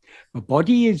body. The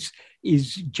body is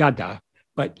jada,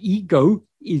 but ego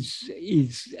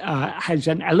has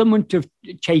an element of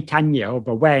chaitanya, of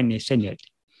awareness in it.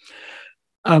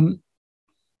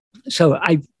 So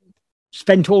I've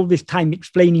spent all this time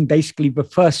explaining basically the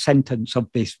first sentence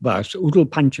of this verse, Udal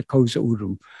Panchakosa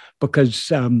Uru, because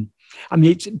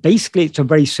it's a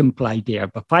very simple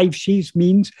idea. The five sheaves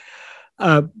means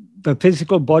the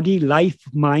physical body, life,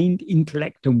 mind,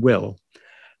 intellect, and will.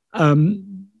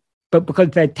 But because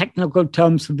they're technical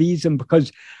terms for these, and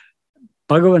because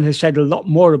Bhagavan has said a lot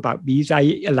more about these, I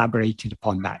elaborated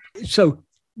upon that. So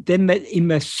then in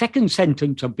the second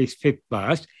sentence of this fifth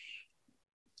verse,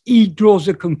 he draws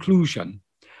a conclusion.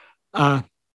 Adhanal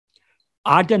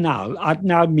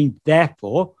means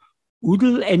therefore,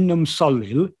 Udal ennum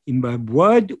solil, in the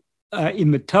word,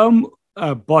 in the term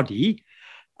body,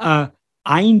 Aindum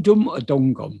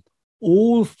adongam,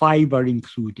 all five are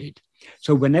included.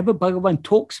 So whenever Bhagavan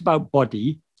talks about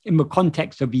body in the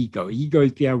context of ego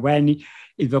is the awareness,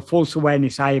 is the false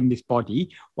awareness, I am this body.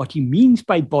 What he means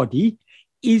by body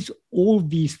is all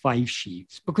these five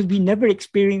sheaths, because we never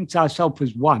experience ourselves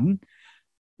as one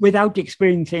without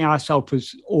experiencing ourselves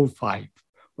as all five.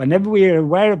 Whenever we are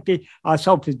aware of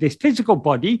ourselves as this physical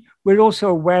body, we're also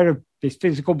aware of this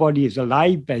physical body is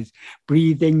alive. There's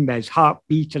breathing, there's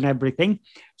heartbeat and everything.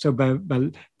 So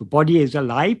the body is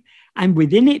alive. And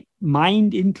within it,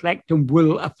 mind, intellect, and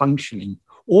will are functioning,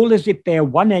 all as if they're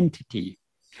one entity.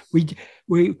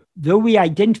 Though we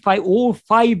identify all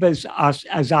five as us,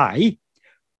 as I,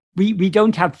 we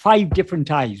don't have five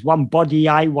different I's, one body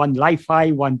I, one life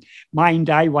I, one mind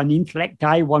I, one intellect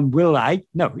I, one will I.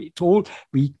 No, it's all,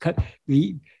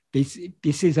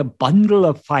 this is a bundle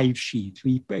of five sheaths.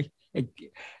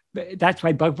 That's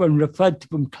why Bhagavan referred to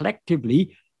them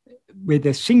collectively with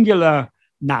a singular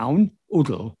noun,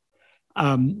 Uḍڵ.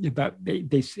 But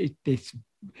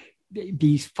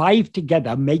these five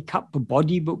together make up the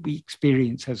body that we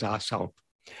experience as ourselves.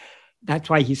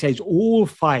 That's why he says all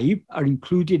five are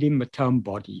included in the term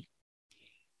body.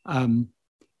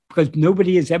 Because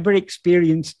nobody has ever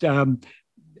experienced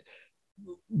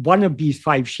one of these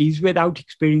five sheaths without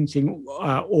experiencing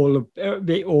all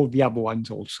the other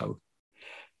ones also.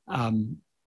 And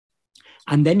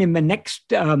then in the next,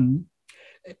 the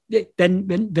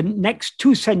next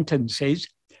two sentences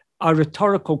are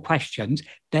rhetorical questions.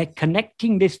 They're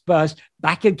connecting this verse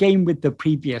back again with the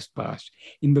previous verse.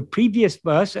 In the previous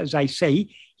verse, as I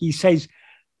say, he says,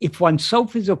 if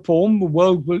oneself is a form, the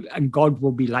world will and God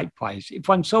will be likewise. If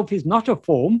oneself is not a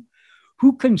form,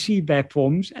 who conceive their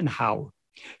forms and how?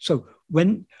 So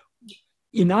when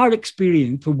in our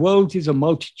experience, the world is a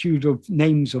multitude of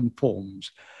names and forms.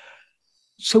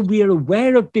 So we are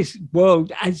aware of this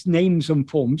world as names and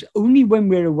forms only when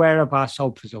we're aware of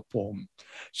ourselves as a form.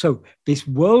 So this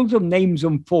world of names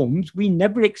and forms we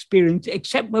never experience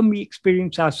except when we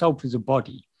experience ourselves as a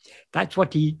body. That's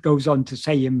what he goes on to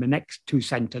say in the next two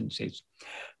sentences.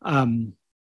 Uḍڵļadu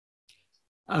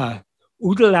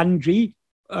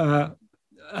Nāṛpadu.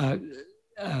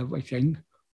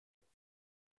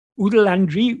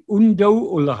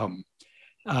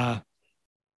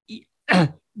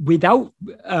 Without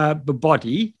the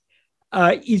body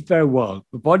is there a world.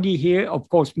 The body here, of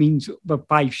course, means the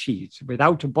five sheaths.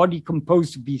 Without a body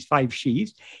composed of these five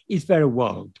sheaths, is there a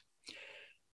world?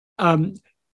 And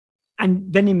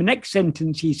then in the next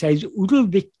sentence, he says,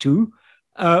 Uḍڵļadu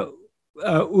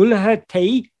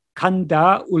Nāṛpadu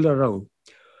Kanda Uḷḷadu.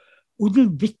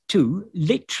 Uḍڵļadu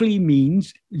literally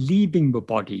means leaving the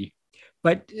body.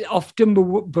 But often the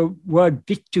word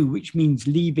vittu, which means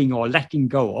leaving or letting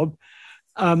go of,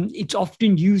 it's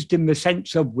often used in the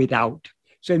sense of without.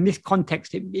 So in this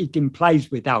context, it implies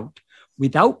without.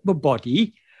 Without the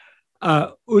body,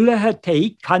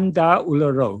 Uḻḷļadu Kanda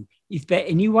Uḻḷadu. Is there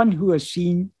anyone who has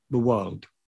seen the world?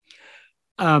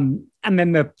 And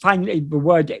then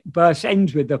the verse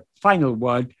ends with the final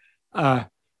word,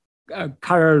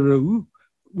 Kararu,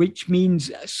 which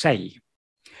means say.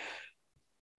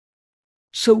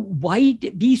 So why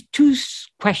these two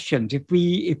questions, if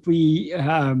we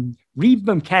read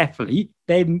them carefully,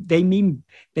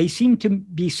 they seem to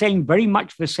be saying very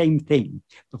much the same thing.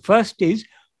 The first is,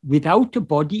 without a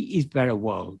body, is there a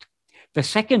world? The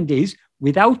second is,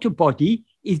 without a body,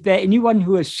 is there anyone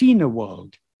who has seen a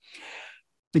world?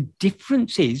 The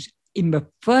difference is, in the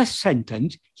first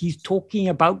sentence, he's talking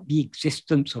about the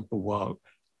existence of the world.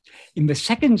 In the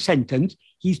second sentence,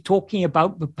 he's talking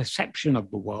about the perception of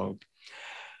the world.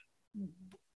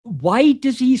 Why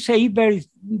does he say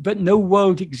that no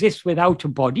world exists without a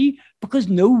body? Because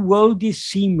no world is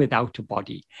seen without a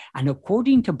body. And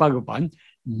according to Bhagavan,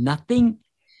 nothing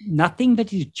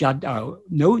that is jada,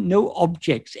 no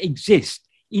objects exist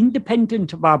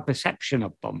independent of our perception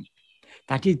of them.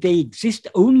 That is, they exist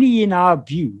only in our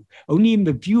view, only in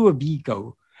the view of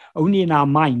ego, only in our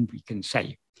mind, we can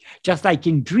say. Just like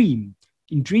in dream.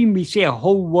 In dream, we see a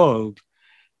whole world.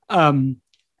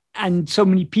 And so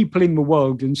many people in the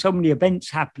world and so many events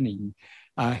happening.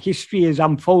 History is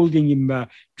unfolding in the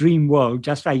dream world,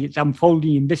 just like it's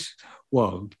unfolding in this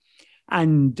world.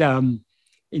 And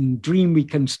in dream, we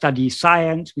can study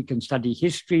science, we can study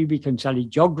history, we can study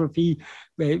geography.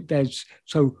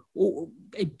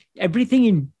 Everything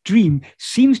in dream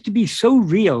seems to be so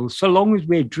real so long as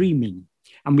we're dreaming.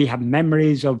 And we have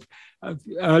memories of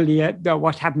earlier,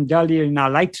 what happened earlier in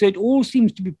our life. So it all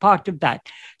seems to be part of that.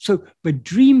 So the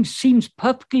dream seems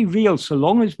perfectly real so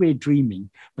long as we're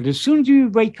dreaming. But as soon as we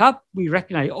wake up, we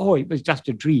recognize, oh, it was just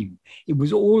a dream. It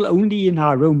was all only in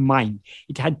our own mind.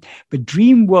 The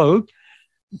dream world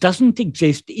doesn't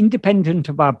exist independent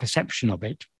of our perception of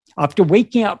it. After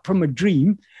waking up from a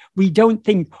dream, We don't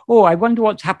think, oh, I wonder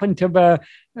what's happened to the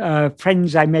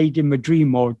friends I made in my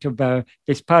dream, or to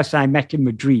this person I met in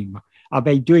my dream. Are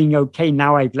they doing okay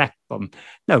now I've left them?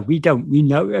 No, we don't. We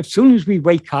know as soon as we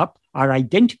wake up, our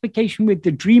identification with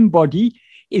the dream body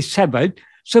is severed.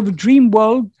 So the dream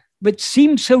world that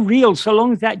seems so real, so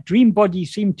long as that dream body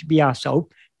seemed to be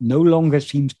ourselves, no longer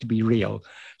seems to be real.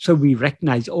 So we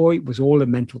recognize, oh, it was all a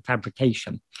mental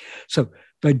fabrication. So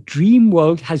the dream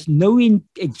world has no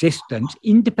existence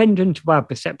independent of our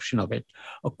perception of it.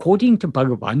 According to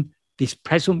Bhagavan, this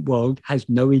present world has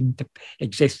no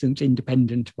existence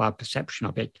independent of our perception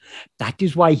of it. That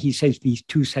is why he says these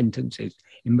two sentences.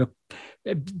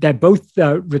 They're both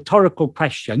rhetorical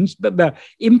questions, but the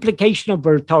implication of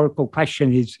a rhetorical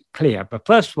question is clear. The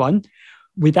first one,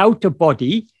 without a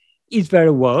body, is there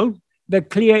a world? The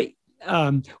clear,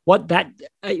 what that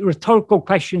rhetorical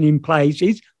question implies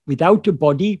is, without a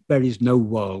body, there is no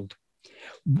world.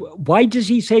 Why does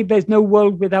he say there's no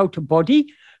world without a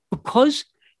body? Because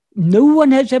no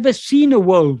one has ever seen a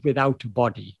world without a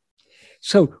body.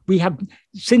 So we have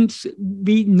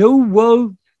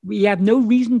no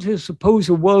reason to suppose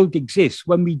a world exists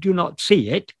when we do not see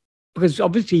it, because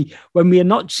obviously when we are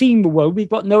not seeing the world, we've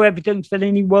got no evidence that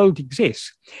any world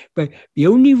exists. But the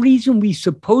only reason we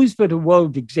suppose that a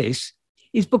world exists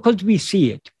is because we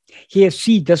see it. Here,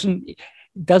 see isn't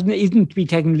to be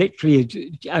taken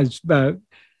literally as the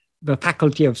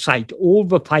faculty of sight. All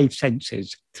the five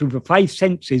senses. Through the five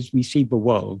senses, we see the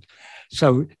world.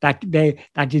 So that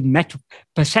is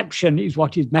perception is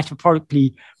what is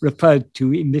metaphorically referred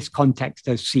to in this context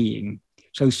as seeing.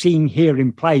 So seeing here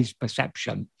implies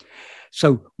perception.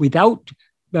 So without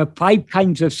the five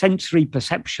kinds of sensory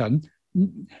perception,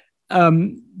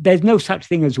 there's no such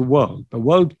thing as a world. The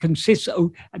world consists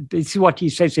of, this is what he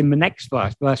says in the next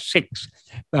verse, verse 6.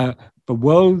 The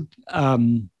world,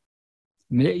 in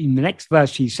the next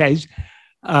verse he says,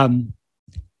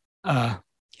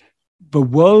 the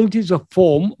world is a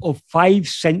form of five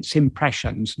sense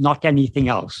impressions, not anything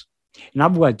else. In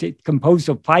other words, it's composed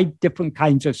of five different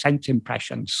kinds of sense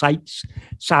impressions: sights,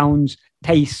 sounds,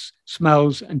 tastes,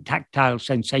 smells, and tactile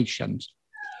sensations.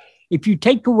 If you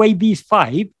take away these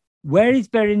five, where is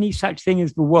there any such thing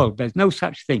as the world? There's no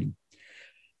such thing.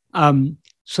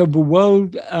 So the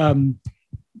world,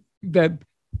 the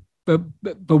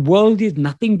world is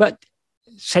nothing but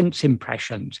sense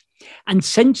impressions. And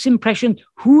sense impressions,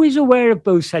 who is aware of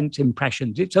those sense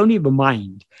impressions? It's only the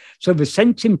mind. So the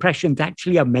sense impressions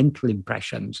actually are mental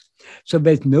impressions. So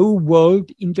there's no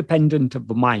world independent of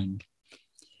the mind.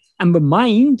 And the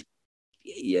mind,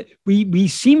 we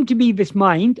seem to be this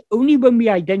mind only when we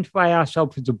identify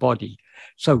ourselves as a body.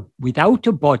 So without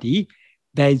a body,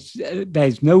 there's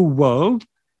no world,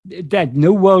 that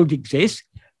no world exists,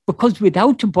 because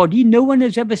without a body, no one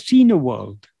has ever seen a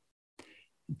world.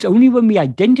 It's only when we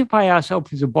identify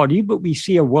ourselves as a body that we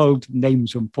see a world of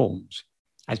names and forms.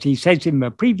 As he says in the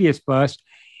previous verse,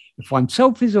 if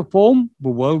oneself is a form, the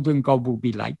world and God will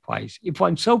be likewise. If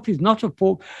oneself is not a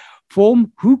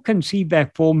form, who can see their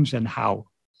forms and how?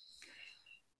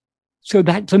 So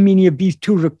that's the meaning of these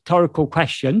two rhetorical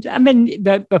questions. And then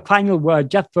the final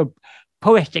word, just for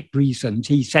poetic reasons,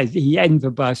 he says, he ends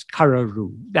the verse,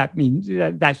 kararu. That means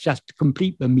that's just to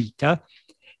complete the meter.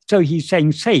 So he's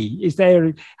saying,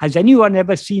 has anyone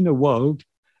ever seen a world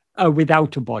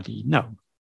without a body? No.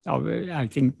 I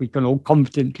think we can all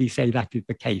confidently say that is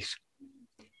the case.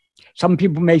 Some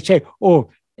people may say,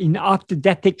 in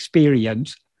after-death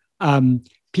experience,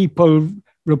 people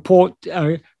report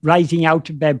rising out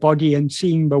of their body and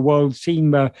seeing the world,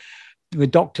 seeing the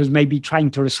doctors maybe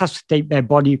trying to resuscitate their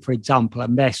body, for example,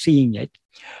 and they're seeing it.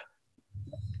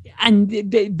 And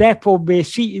therefore, we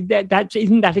see that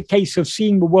isn't that a case of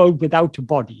seeing the world without a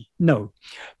body? No.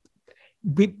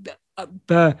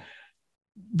 The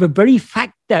very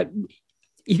fact that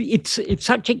it's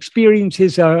such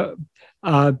experiences are,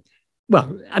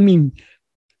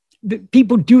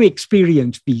 people do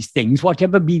experience these things,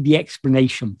 whatever be the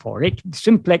explanation for it. The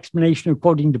simple explanation,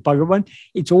 according to Bhagavan,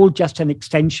 it's all just an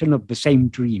extension of the same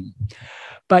dream.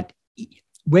 But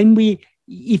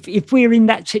if we're in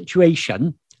that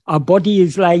situation, our body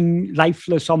is lying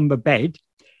lifeless on the bed,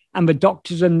 and the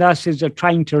doctors and nurses are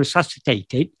trying to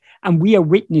resuscitate it, and we are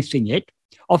witnessing it.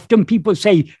 Often people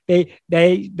say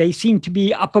they seem to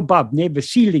be up above, near the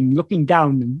ceiling, looking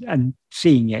down and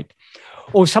seeing it.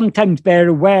 Or sometimes they're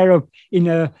aware of,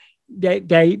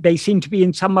 they seem to be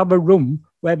in some other room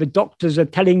where the doctors are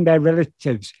telling their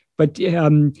relatives, but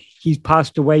he's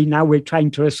passed away, now we're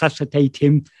trying to resuscitate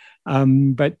him,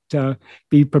 but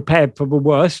be prepared for the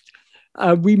worst.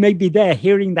 We may be there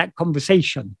hearing that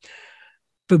conversation.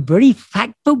 the very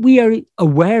fact that we are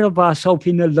aware of ourselves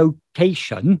in a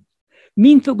location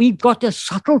means that we've got a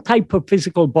subtle type of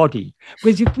physical body.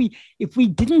 Whereas if we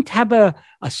didn't have a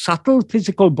subtle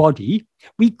physical body,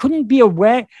 we couldn't be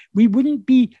aware, we wouldn't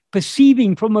be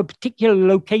perceiving from a particular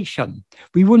location.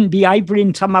 We wouldn't be either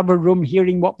in some other room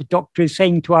hearing what the doctor is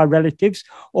saying to our relatives,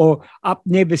 or up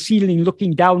near the ceiling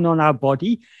looking down on our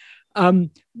body.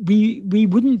 We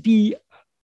wouldn't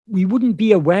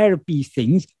be aware of these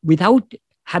things without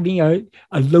having a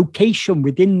location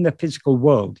within the physical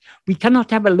world. We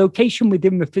cannot have a location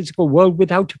within the physical world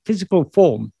without a physical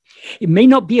form. It may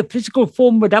not be a physical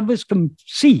form that others can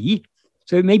see,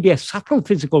 so it may be a subtle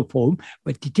physical form,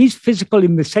 but it is physical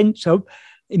in the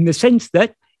sense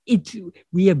that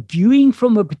we are viewing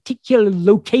from a particular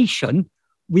location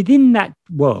within that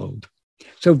world.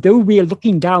 So though we are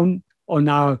looking down on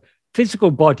our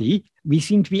physical body, we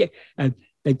seem to be,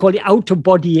 they call it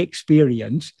out-of-body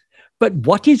experience. But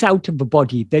what is out of the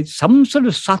body? There's some sort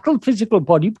of subtle physical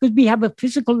body because we have a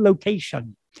physical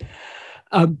location.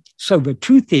 So the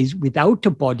truth is, without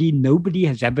a body, nobody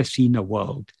has ever seen a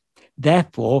world.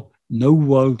 Therefore, no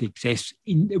world exists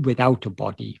without a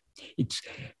body.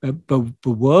 The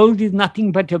world is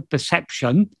nothing but a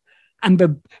perception,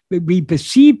 and we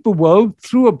perceive the world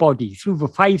through a body, through the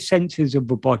five senses of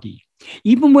the body.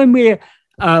 Even when we're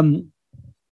having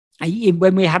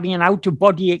an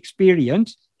out-of-body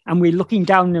experience, and we're looking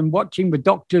down and watching the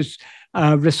doctors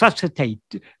resuscitate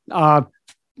our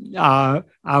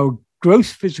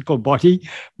gross physical body,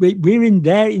 we're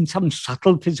in some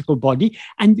subtle physical body.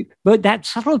 But that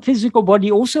subtle physical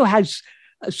body also has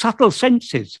subtle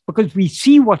senses, because we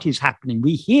see what is happening.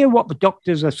 We hear what the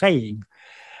doctors are saying.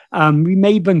 We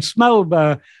may even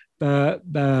smell in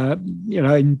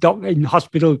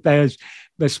hospitals, there's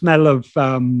the smell of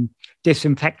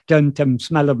disinfectant and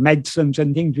smell of medicines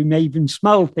and things. We may even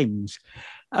smell things.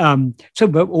 So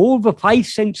all the five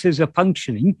senses are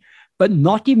functioning, but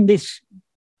not in this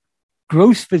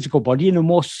gross physical body, in a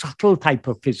more subtle type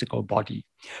of physical body.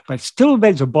 But still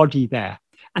there's a body there.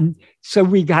 And so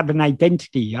we have an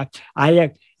identity.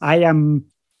 I am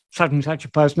such and such a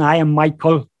person. I am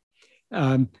Michael.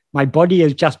 My body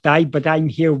has just died, but I'm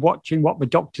here watching what the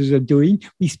doctors are doing.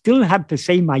 We still have the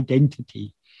same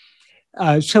identity.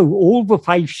 So all the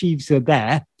five sheaves are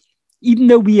there. Even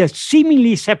though we are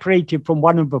seemingly separated from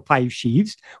one of the five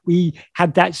sheaves, we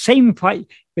have that same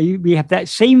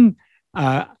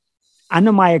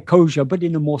Annamaya kosha, but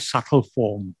in a more subtle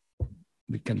form,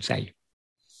 we can say.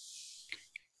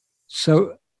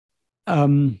 So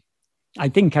I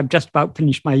think I've just about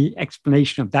finished my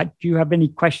explanation of that. Do you have any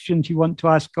questions you want to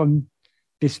ask on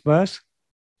this verse?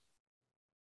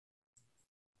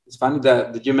 It's funny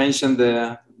that you mentioned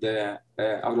the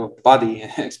out-of-body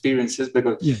experiences,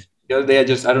 because the other day I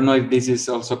don't know if this is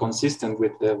also consistent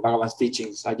with the Bhagavan's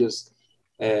teachings. I just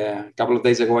a couple of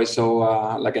days ago I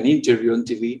saw like an interview on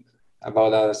TV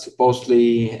about a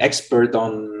supposedly expert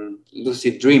on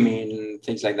lucid dreaming and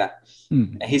things like that.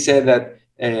 And he said that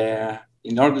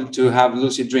in order to have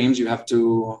lucid dreams, you have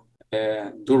to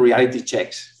do reality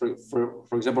checks.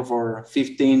 For example, for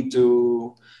 15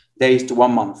 days to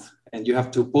 1 month, and you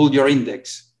have to pull your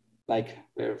index like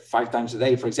 5 times a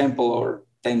day, for example, or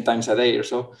 10 times a day or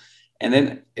so. And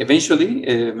then eventually,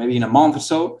 maybe in a month or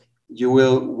so, you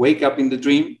will wake up in the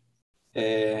dream.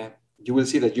 You will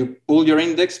see that you pull your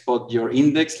index, but your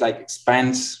index like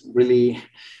expands really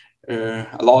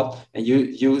a lot, and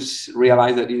you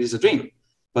realize that it is a dream.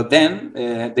 But then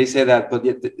they say that, but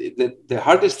the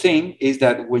hardest thing is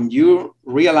that when you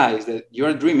realize that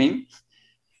you're dreaming,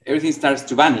 everything starts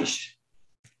to vanish.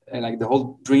 Like the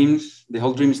whole dream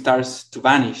starts to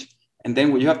vanish. And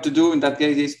then what you have to do in that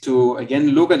case is to, again,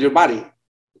 look at your body,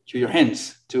 to your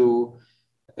hands, to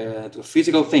a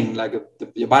physical thing, like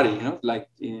your body, like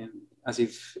as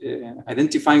if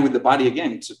identifying with the body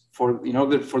again, in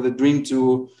order for the dream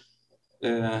to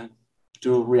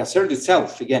reassert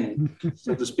itself again,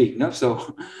 so to speak.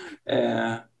 So,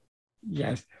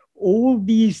 yes, all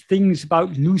these things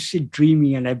about lucid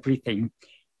dreaming and everything,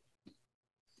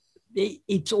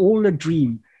 it's all a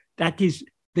dream. That is,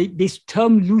 this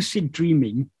term lucid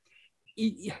dreaming,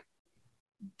 it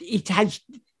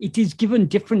is given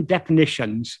different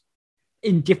definitions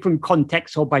in different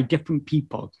contexts or by different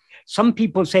people. Some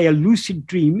people say a lucid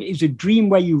dream is a dream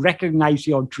where you recognize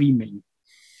you're dreaming.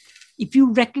 If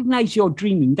you recognize you're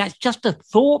dreaming, that's just a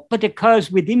thought that occurs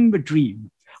within the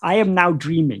dream. I am now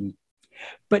dreaming.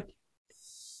 But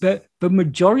the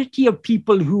majority of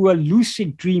people who are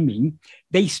lucid dreaming,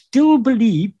 they still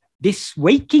believe this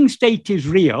waking state is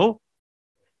real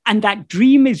and that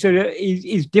dream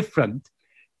is different.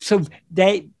 So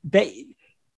they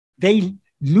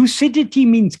lucidity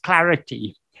means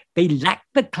clarity. They lack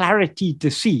the clarity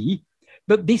to see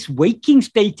that this waking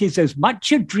state is as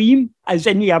much a dream as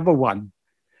any other one.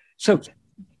 So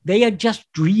they are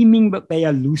just dreaming, but they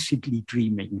are lucidly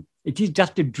dreaming. It is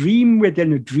just a dream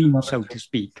within a dream, so to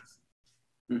speak.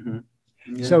 Mm-hmm.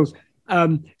 Yeah. So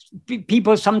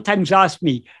people sometimes ask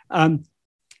me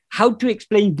how to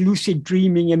explain lucid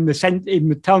dreaming in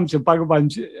the terms of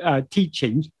Bhagavan's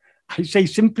teachings. I say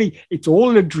simply, it's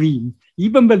all a dream.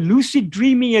 Even the lucid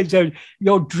dreaming is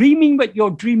you're dreaming, but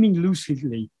you're dreaming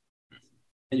lucidly.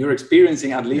 And you're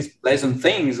experiencing at least pleasant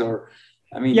things, or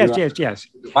I mean, yes.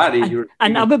 The body.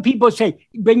 And other people say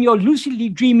when you're lucidly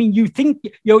dreaming, you think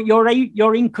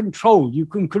you're in control. You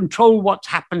can control what's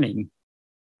happening.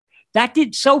 That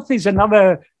itself is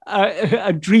another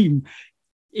a dream.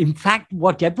 In fact,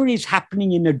 whatever is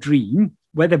happening in a dream,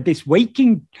 whether this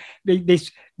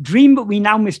dream that we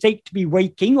now mistake to be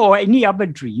waking, or any other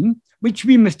dream, which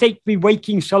we mistake to be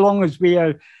waking so long as we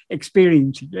are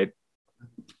experiencing it,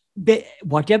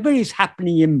 whatever is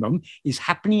happening in them is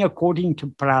happening according to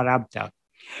prarabdha.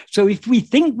 So if we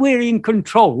think we're in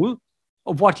control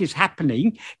of what is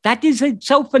happening, that is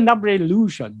itself another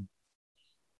illusion.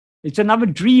 It's another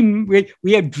dream.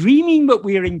 We are dreaming that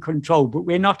we're in control, but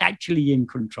we're not actually in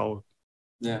control.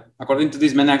 Yeah, according to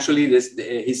this man, actually,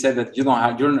 he said that you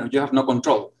have no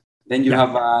control. Then you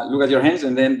have look at your hands,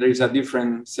 and then there is a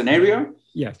different scenario.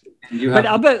 Yes, but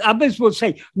others will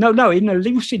say, no. In a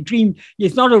lucid dream,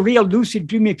 it's not a real lucid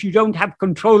dream if you don't have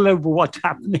control over what's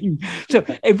happening. So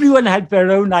everyone had their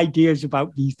own ideas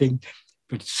about these things.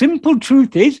 But simple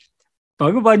truth is,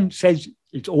 Bhagavan says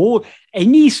it's all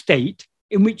any state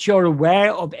in which you're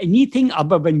aware of anything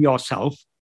other than yourself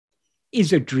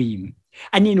is a dream.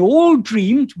 And in all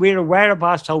dreams, we're aware of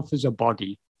ourselves as a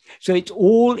body. So it's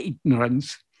all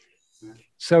ignorance.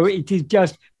 So it is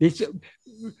just this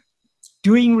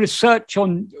doing research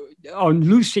on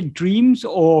lucid dreams,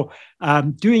 or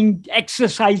doing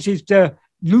exercises to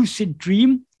lucid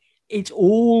dream. It's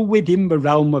all within the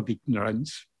realm of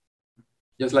ignorance.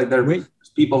 Just like there are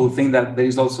people who think that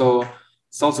it's also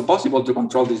possible to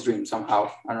control this dream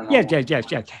somehow. I don't know.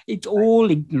 Yes. It's all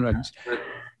ignorance.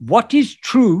 What is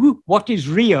true, what is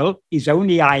real, is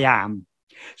only I am.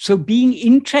 So being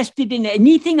interested in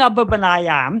anything other than I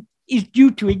am is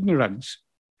due to ignorance.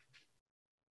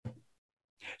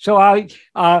 So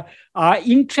our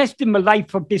interest in the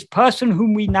life of this person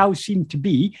whom we now seem to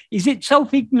be is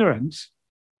itself ignorance.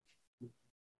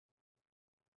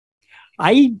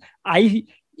 In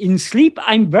sleep,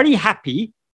 I'm very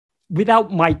happy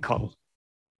without Michael.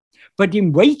 But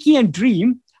in waking and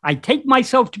dream, I take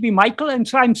myself to be Michael, and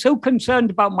so I'm so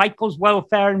concerned about Michael's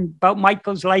welfare and about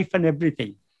Michael's life and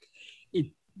everything.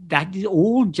 That is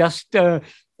all just,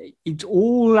 it's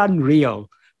all unreal.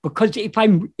 Because if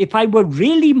I were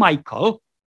really Michael,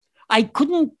 I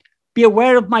couldn't be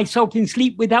aware of myself in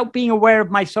sleep without being aware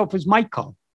of myself as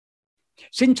Michael.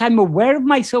 Since I'm aware of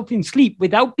myself in sleep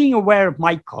without being aware of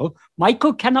Michael,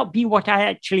 Michael cannot be what I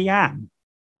actually am.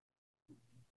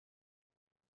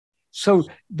 So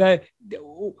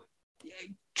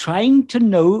trying to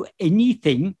know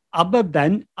anything other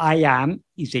than I am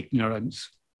is ignorance.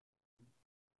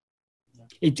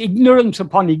 It's ignorance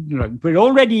upon ignorance. We're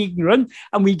already ignorant,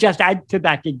 and we just add to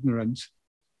that ignorance.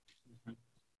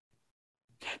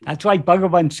 That's why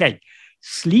Bhagavan said,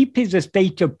 sleep is a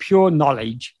state of pure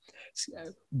knowledge.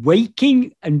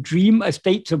 Waking and dream are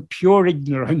states of pure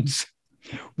ignorance.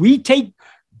 We take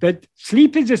that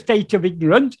sleep is a state of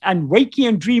ignorance, and waking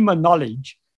and dream are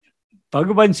knowledge.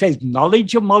 Bhagavan says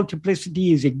knowledge of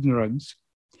multiplicity is ignorance.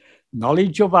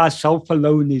 Knowledge of ourself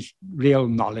alone is real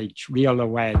knowledge, real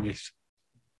awareness.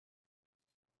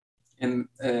 And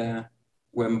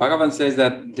when Bhagavan says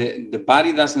that the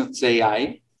body does not say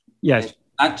I, yes,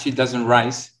 actually doesn't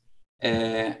rise,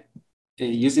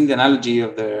 using the analogy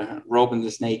of the rope and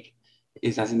the snake,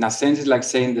 is as in a sense it's like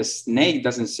saying the snake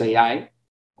doesn't say I,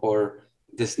 or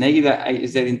the snake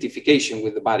is the identification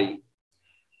with the body.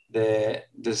 The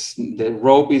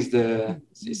rope is the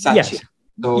satya. Yes.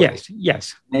 So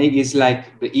yes. Snake is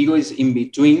like the ego is in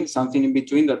between, something in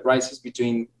between that rises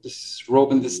between this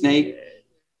rope and the snake.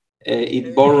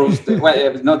 It borrows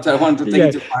not I want to take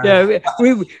it too far.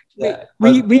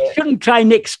 We shouldn't try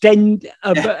and extend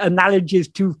analogies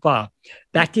too far.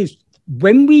 That is,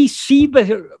 when we see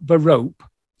the rope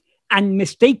and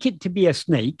mistake it to be a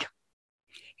snake,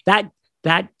 that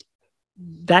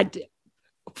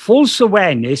false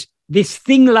awareness, this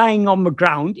thing lying on the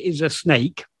ground is a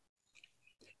snake.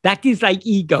 That is like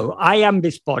ego. I am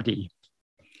this body.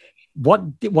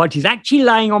 What is actually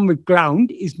lying on the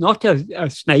ground is not a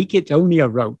snake, it's only a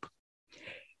rope.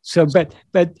 So,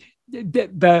 but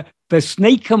the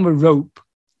snake and the rope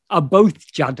are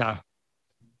both jada.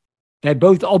 They're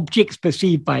both objects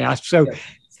perceived by us. So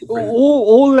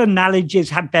all analogies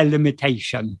have their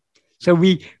limitation. So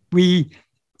we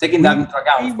taking that into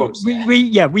account, of course.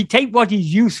 We take what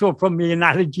is useful from the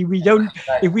analogy. We don't.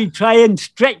 Right. If we try and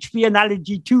stretch the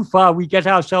analogy too far, we get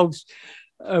ourselves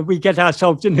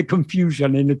in a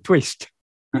confusion, in a twist.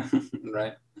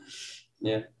 Right.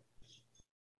 Yeah.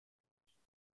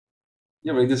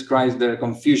 Yeah, but it describes the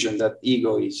confusion that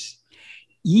ego is.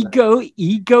 Ego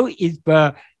is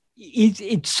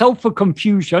itself a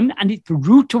confusion, and it's the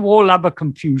root of all other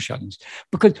confusions.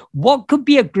 Because what could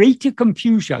be a greater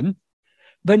confusion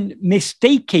than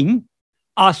mistaking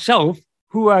ourselves,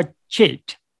 who are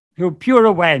chit, who are pure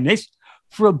awareness,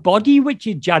 for a body which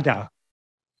is jada?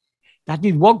 That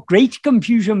is, what great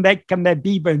confusion can there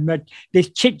be when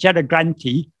this chit jada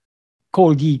granti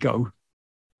called ego?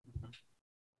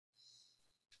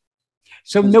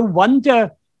 So no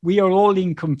wonder we are all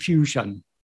in confusion.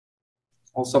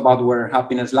 Also about where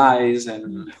happiness lies,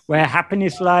 and where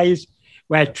happiness lies,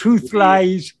 where truth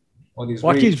lies,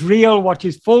 what is real, what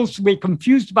is false. We're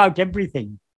confused about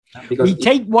everything. We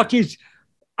take what is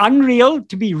unreal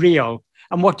to be real,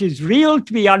 and what is real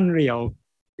to be unreal.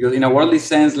 Because in a worldly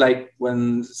sense, like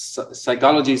when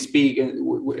psychology speak,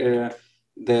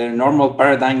 the normal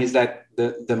paradigm is that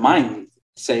the mind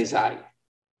says I.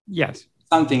 Yes.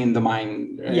 Something in the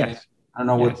mind. Yes. I don't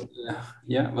know what.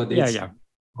 But it's,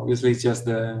 obviously it's just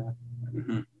the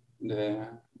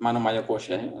Manomaya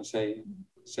Kosha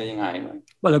saying I. Right?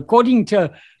 Well, according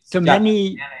to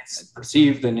many, it's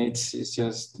perceived, and it's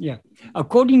just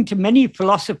according to many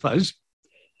philosophers,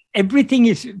 everything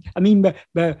is. I mean,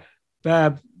 the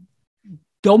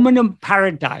dominant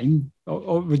paradigm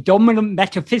or the dominant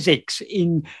metaphysics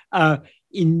in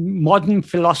modern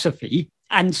philosophy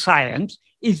and science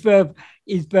is the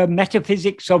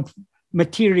metaphysics of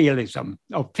materialism,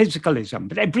 of physicalism.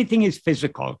 But everything is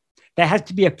physical. There has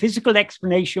to be a physical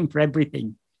explanation for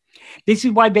everything. This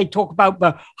is why they talk about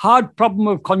the hard problem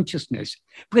of consciousness,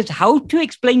 because how to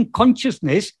explain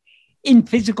consciousness in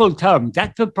physical terms,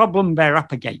 that's the problem they're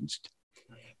up against.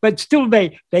 But still,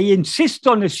 they insist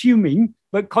on assuming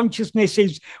that consciousness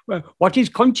is, what is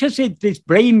conscious is this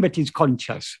brain that is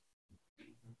conscious.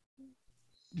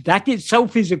 That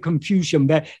itself is a confusion.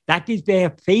 That is,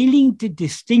 they're failing to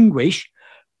distinguish.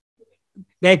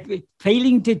 They're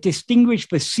failing to distinguish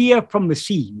the seer from the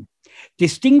seen.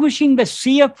 Distinguishing the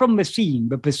seer from the seen,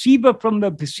 the perceiver from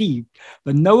the perceived,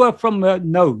 the knower from the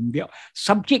known, the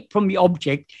subject from the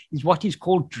object is what is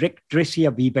called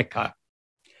drisya viveka.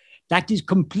 That is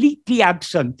completely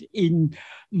absent in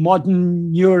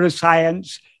modern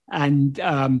neuroscience and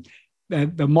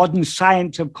the modern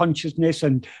science of consciousness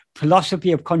and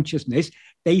philosophy of consciousness.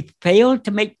 They fail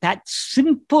to make that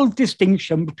simple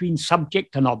distinction between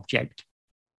subject and object.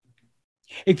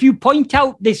 If you point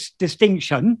out this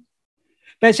distinction,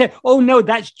 they say, oh no,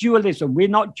 that's dualism. We're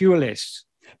not dualists.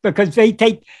 Because they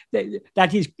take,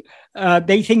 that is,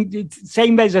 they think the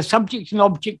same as a subject and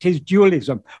object is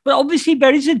dualism. But obviously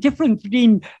there is a difference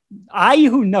between I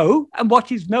who know and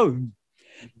what is known.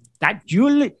 That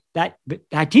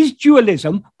is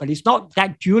dualism, but it's not,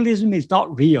 that dualism is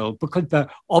not real because the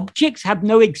objects have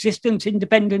no existence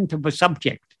independent of the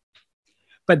subject.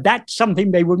 But that's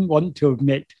something they wouldn't want to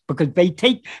admit because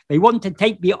they want to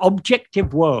take the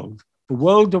objective world, the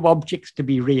world of objects, to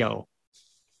be real.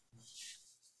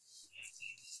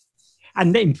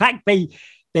 And in fact,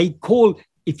 they call,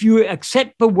 if you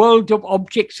accept the world of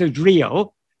objects as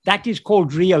real, that is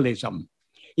called realism.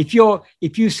 If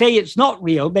you say it's not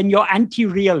real, then you're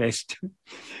anti-realist.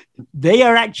 They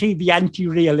are actually the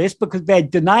anti-realist because they're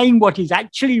denying what is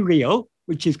actually real,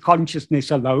 which is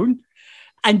consciousness alone,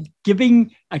 and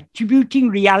attributing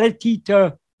reality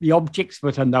to the objects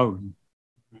that are known.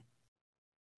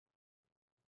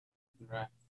 Right.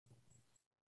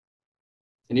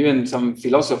 And even some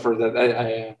philosopher that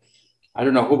I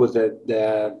don't know who, but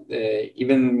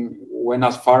even went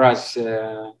as far as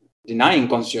denying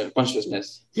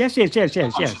consciousness. Yes.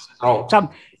 Some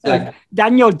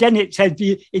Daniel Dennett says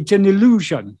it's an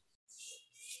illusion.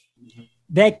 Mm-hmm.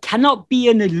 There cannot be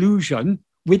an illusion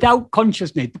without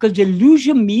consciousness because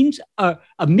illusion means a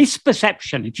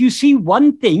misperception. If you see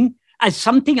one thing as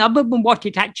something other than what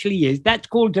it actually is, that's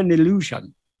called an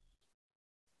illusion.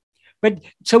 But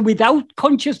so without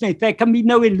consciousness, there can be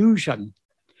no illusion.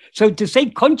 So to say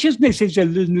consciousness is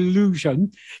an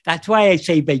illusion, that's why I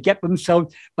say they get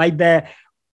themselves they're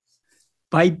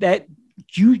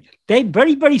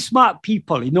very, very smart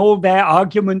people in all their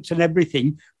arguments and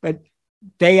everything, but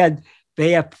they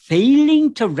are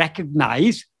failing to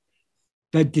recognize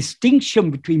the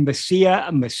distinction between Messiah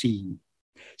and Messine.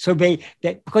 So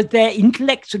because their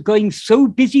intellects are going so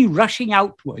busy rushing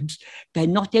outwards, they're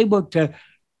not able to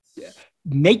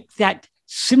make that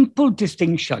simple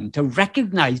distinction, to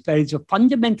recognize there is a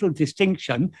fundamental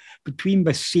distinction between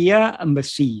Messiah and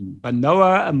Messine, the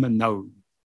knower and the known,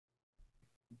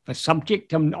 the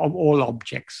subject of all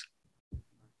objects.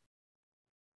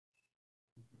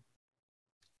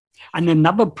 And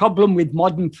another problem with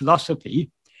modern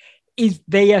philosophy is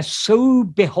they are so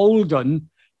beholden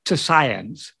to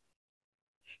science.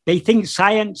 They think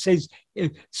science is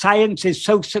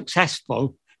so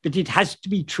successful that it has to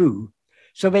be true.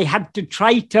 So they have to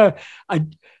try to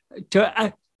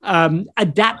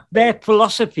adapt their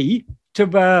philosophy to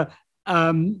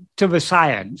the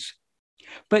science.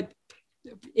 But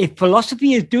if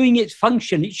philosophy is doing its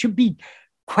function, it should be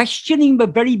questioning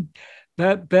the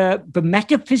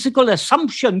metaphysical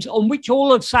assumptions on which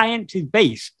all of science is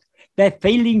based. They're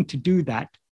failing to do that.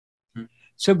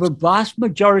 So the vast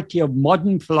majority of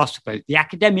modern philosophers, the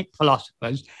academic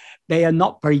philosophers, they are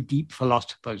not very deep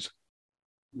philosophers.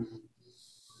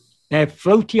 They're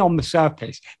floating on the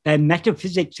surface. Their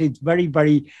metaphysics is very,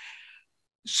 very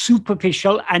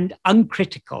superficial and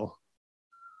uncritical.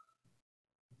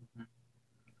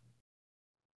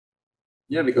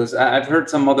 Yeah, because I've heard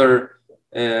some other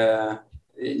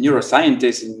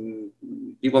neuroscientists and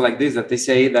people like this, that they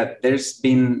say that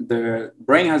the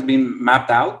brain has been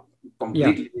mapped out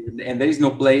completely, and there is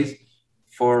no place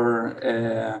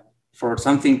for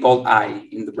something called I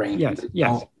in the brain. Yes.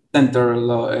 No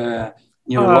center.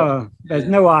 There's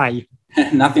no I.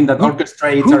 Nothing that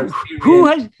orchestrates our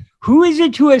experience. Who is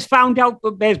it who has found out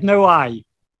that there's no I?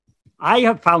 I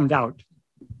have found out.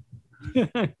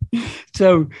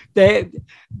 So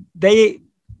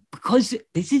because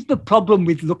this is the problem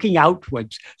with looking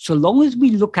outwards. So long as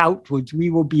we look outwards, we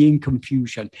will be in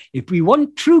confusion. If we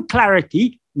want true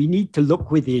clarity, we need to look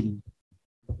within.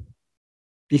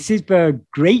 This is the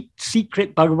great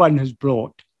secret Bhagavan has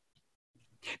brought.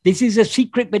 This is a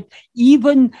secret that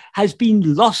even has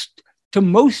been lost to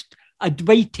most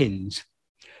Advaitins.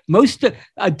 Most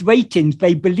Advaitins,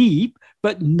 they believe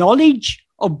that knowledge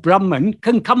of Brahman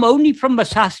can come only from the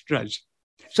Shastras.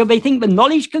 So they think the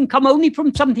knowledge can come only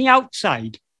from something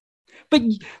outside. But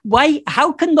why?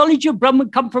 How can knowledge of Brahman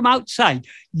come from outside?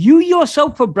 You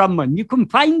yourself are Brahman. You can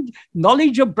find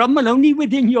knowledge of Brahman only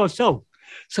within yourself.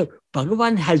 So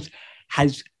Bhagavan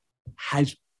has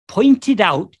pointed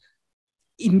out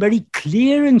in very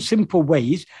clear and simple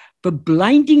ways the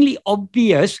blindingly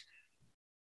obvious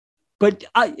but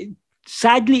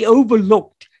sadly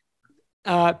overlooked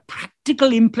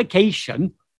practical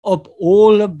implication of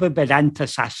all of the Vedanta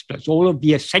Shastras, all of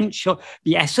the essence of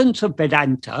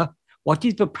Vedanta. What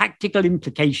is the practical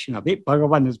implication of it?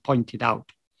 Bhagavan has pointed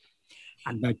out.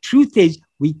 And the truth is,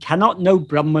 we cannot know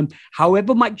Brahman.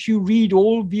 However much you read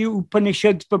all the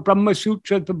Upanishads, the Brahma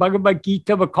Sutras, the Bhagavad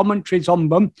Gita, the commentaries on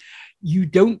them, you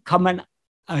don't come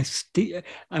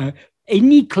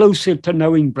any closer to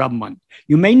knowing Brahman.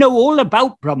 You may know all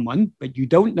about Brahman, but you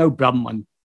don't know Brahman.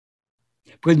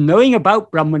 Because knowing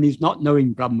about Brahman is not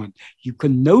knowing Brahman. You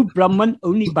can know Brahman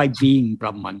only by being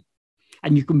Brahman.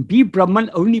 And you can be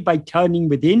Brahman only by turning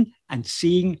within and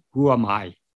seeing, who am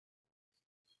I?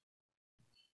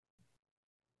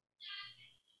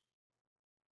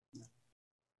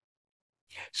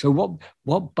 So what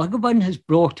Bhagavan has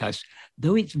brought us,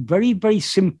 though it's very, very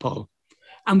simple,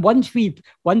 and once we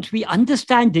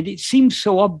understand it, it seems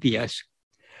so obvious,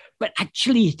 but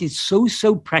actually it is so,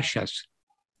 so precious.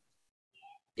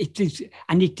 It is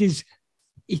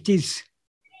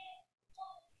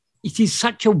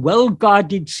such a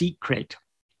well-guarded secret.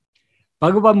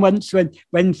 Bhagavan once,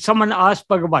 when someone asked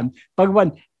Bhagavan,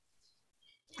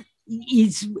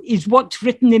 is what's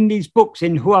written in these books,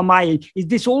 in Who Am I, is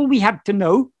this all we have to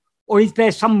know? Or is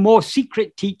there some more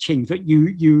secret teaching that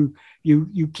you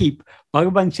keep?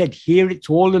 Bhagavan said, here it's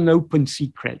all an open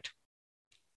secret.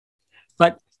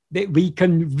 But we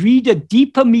can read a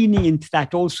deeper meaning into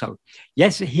that also.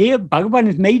 Yes, here Bhagavan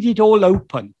has made it all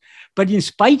open. But in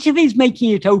spite of his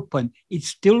making it open, it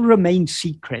still remains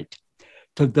secret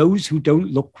to those who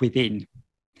don't look within.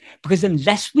 Because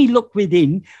unless we look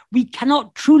within, we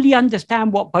cannot truly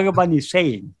understand what Bhagavan is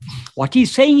saying. What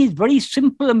he's saying is very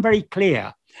simple and very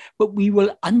clear, but we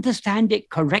will understand it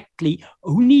correctly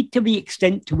only to the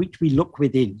extent to which we look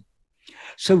within.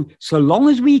 So long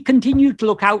as we continue to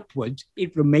look outwards,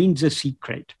 it remains a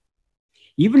secret.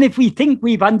 Even if we think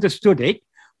we've understood it,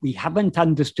 we haven't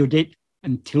understood it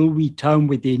until we turn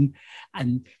within.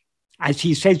 And as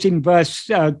he says in verse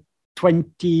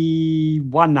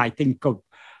 21, I think, of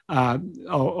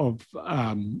Uḷḷadu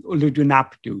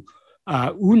Nāṛpadu,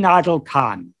 Uණḷadu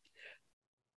Khan.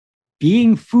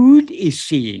 Being food is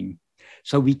seeing.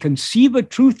 So we can see the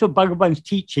truth of Bhagavan's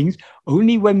teachings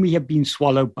only when we have been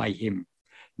swallowed by him,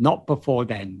 not before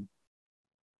then.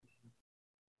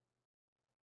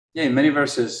 Yeah, in many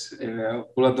verses,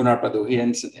 Uڵḷadu Nāṛpadu,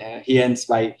 he ends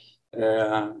by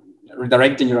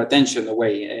redirecting your attention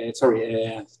away.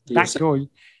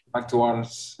 Back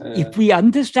towards. If we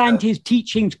understand his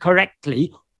teachings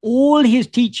correctly, all his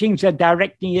teachings are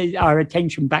directing our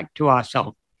attention back to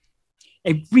ourselves.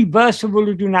 Every verse of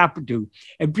Uڵḷadu Nāṛpadu,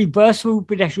 every verse of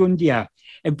Upadeshundya,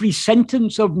 every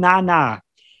sentence of Nana,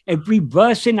 every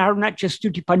verse in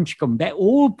Arunachal Panchakam, they're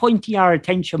all pointing our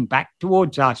attention back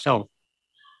towards ourselves.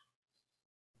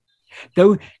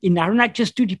 Though in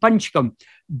Arunachal Panchakam,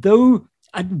 though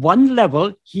at one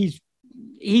level he's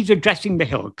addressing the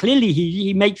hill. Clearly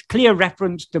he makes clear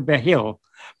reference to the hill,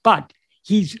 but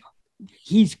he's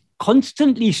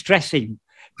constantly stressing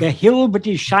the hill that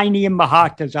is shining in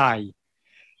Mahata's eye.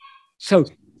 So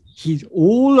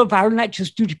all of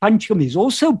Arunachal Panchakam is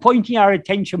also pointing our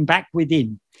attention back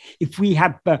within. If we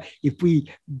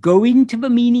go into the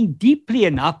meaning deeply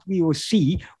enough, we will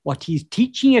see what he's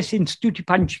teaching us in Stuti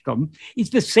Panchakam is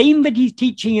the same that he's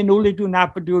teaching in Uڵḷadu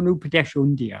Nāṛpadu and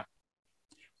Upadeshundya.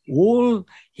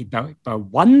 The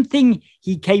one thing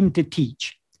he came to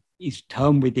teach is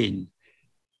turn within.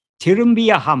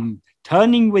 Tirambiyaham,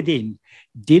 turning within.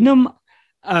 Dinam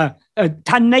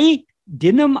Tannai,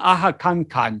 dinam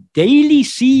ahakankan. Daily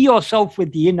see yourself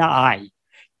with the inner eye.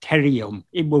 Terium,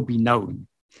 it will be known.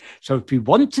 So if we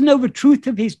want to know the truth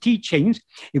of his teachings,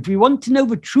 if we want to know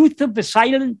the truth of the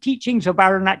silent teachings of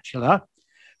Arunachala,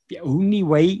 the only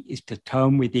way is to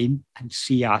turn within and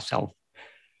see ourselves.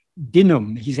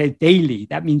 Dinam, he says daily.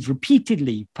 That means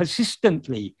repeatedly,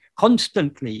 persistently,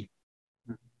 constantly.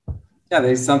 Yeah,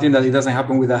 there's something that it doesn't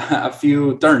happen with a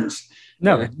few turns.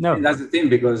 No. That's the thing,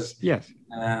 because yes,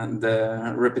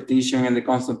 the repetition and the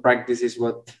constant practice is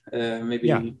what maybe...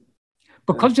 Yeah.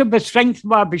 Because of the strength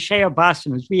of our Vishaya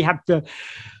Vasanas,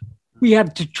 we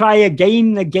have to try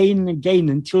again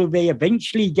until they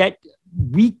eventually get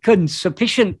weakened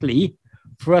sufficiently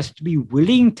for us to be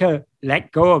willing to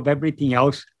let go of everything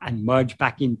else and merge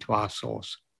back into our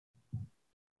source.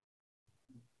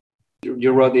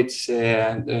 You wrote it's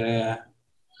Manomaya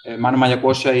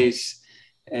Kosha is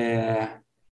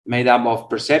made up of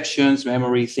perceptions,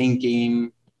 memory,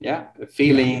 thinking,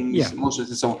 feelings, emotions,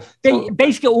 and so on.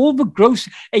 Basically, all the gross,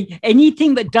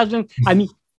 anything that doesn't,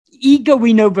 ego,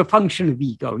 we know the function of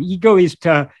ego. Ego is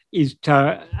to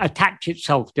attach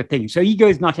itself to things. So ego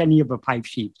is not any of the five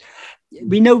sheets.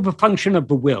 We know the function of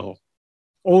the will,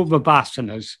 all the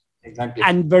vasanas, exactly,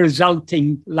 and the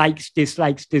resulting likes,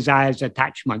 dislikes, desires,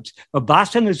 attachments. The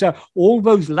vasanas are all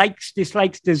those likes,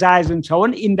 dislikes, desires, and so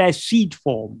on in their seed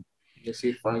form.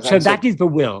 So that is the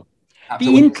will.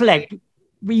 The intellect,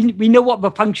 we know what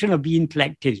the function of the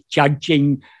intellect is: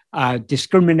 judging,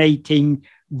 discriminating,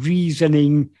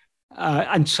 reasoning,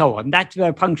 and so on. That's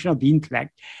the function of the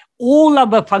intellect. All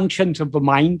other functions of the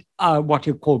mind are what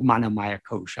are called Manomaya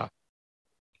Kosha.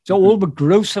 So all the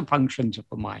grosser functions of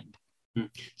the mind.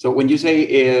 So when you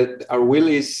say our will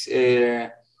is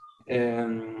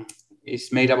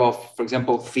made up of, for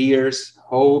example, fears,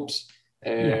 hopes,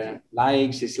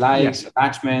 likes, dislikes,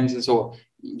 attachments, and so on,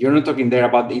 you're not talking there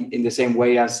about it in the same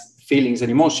way as feelings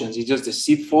and emotions. It's just the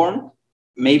seed form.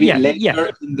 Maybe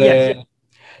later in the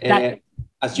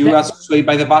as you are swayed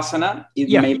by the vasana, it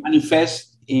may manifest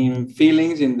in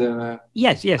feelings in the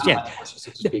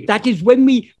That is when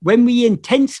we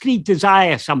intensely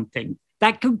desire something,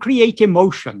 that can create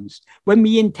emotions. When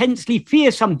we intensely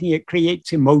fear something, it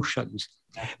creates emotions.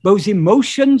 Those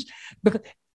emotions,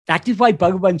 that is why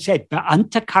Bhagavan said the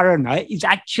antakarana is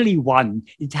actually one.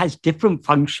 It has different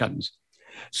functions.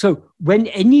 So when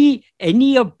any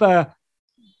of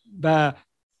the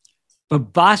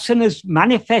vasanas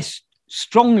manifest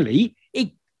strongly,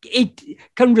 it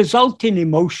can result in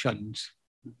emotions.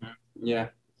 And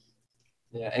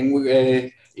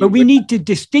but we need to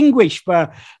distinguish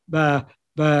the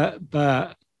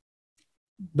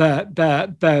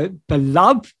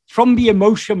love from the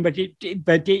emotion, but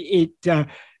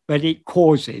it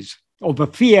causes, or the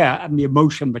fear and the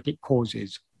emotion that it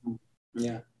causes.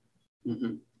 Yeah,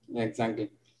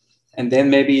 exactly. And then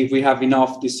maybe if we have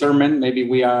enough discernment, maybe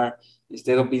we are,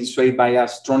 instead of being swayed by a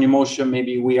strong emotion,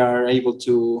 maybe we are able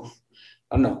to,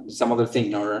 I don't know, some other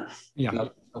thing, or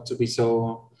not to be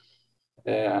so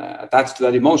attached to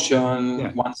that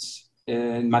emotion once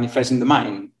it manifests in the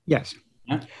mind. Yes.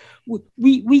 Yeah?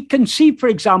 We can see, for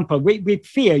example, with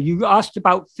fear, you asked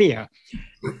about fear.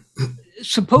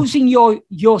 Supposing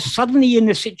you're suddenly in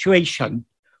a situation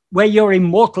where you're in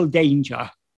mortal danger.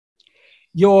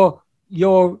 You're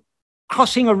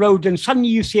crossing a road and suddenly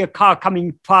you see a car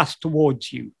coming fast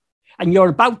towards you and you're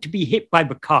about to be hit by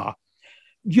the car.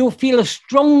 You'll feel a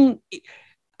strong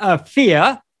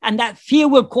fear, and that fear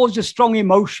will cause a strong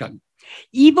emotion.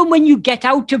 Even when you get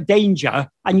out of danger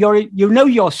and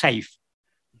you're safe,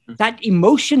 that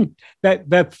emotion,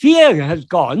 the fear has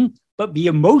gone, but the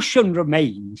emotion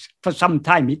remains for some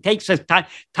time. It takes us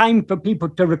time for people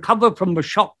to recover from the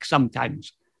shock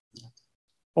sometimes,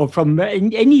 or from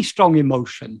any strong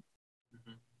emotion.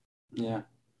 Yeah.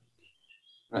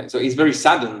 Right. So it's very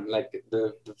sudden, like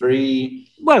the very...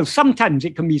 Well, sometimes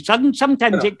it can be sudden.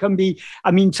 Sometimes it can be,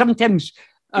 sometimes...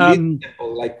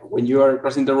 like when you are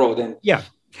crossing the road. And yeah.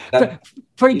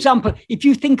 For example, if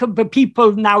you think of the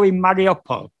people now in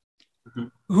Mariupol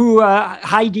who are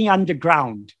hiding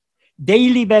underground,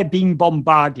 daily they're being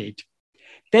bombarded.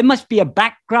 There must be a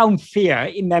background fear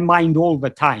in their mind all the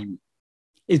time.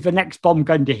 Is the next bomb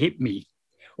going to hit me?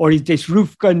 Or is this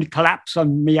roof going to collapse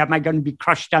on me? Am I going to be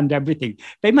crushed under everything?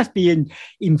 They must be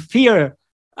in fear,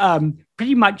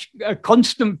 pretty much a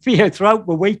constant fear throughout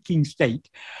the waking state.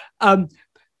 But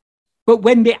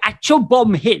when the actual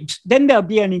bomb hits, then there'll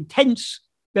be an intense,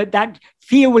 that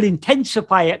fear will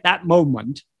intensify at that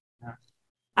moment. Yeah.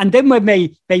 And then when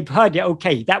they've heard it,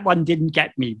 okay, that one didn't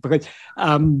get me. Because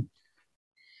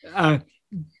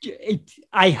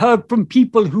I heard from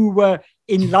people who were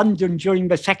in London during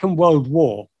the Second World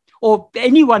War, or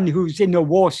anyone who's in a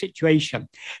war situation,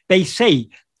 they say,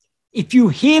 if you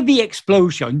hear the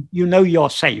explosion, you know you're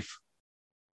safe.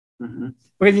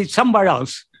 Because it's somewhere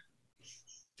else.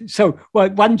 So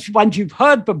once you've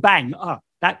heard the bang,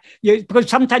 because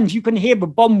sometimes you can hear the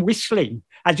bomb whistling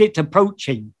as it's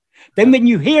approaching. Then when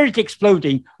you hear it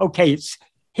exploding, okay, it's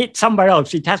hit somewhere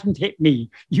else. It hasn't hit me,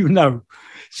 you know.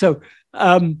 So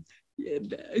when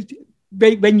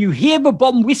you hear the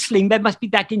bomb whistling, there must be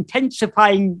that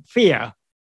intensifying fear.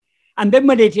 And then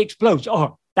when it explodes,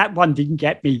 oh, that one didn't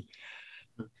get me.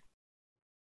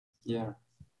 Yeah.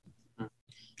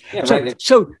 Yeah,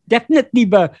 so definitely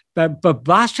the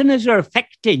vasanas are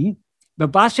affecting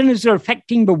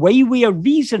the way we are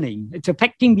reasoning. It's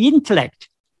affecting the intellect.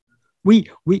 A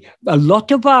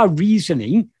lot of our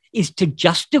reasoning is to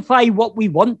justify what we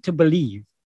want to believe.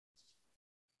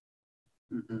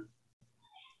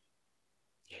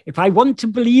 If I want to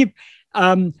believe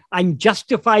I'm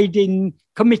justified in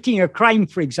committing a crime,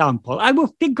 for example, I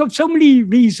will think of so many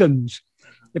reasons.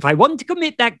 If I want to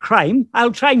commit that crime,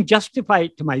 I'll try and justify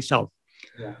it to myself.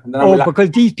 Yeah.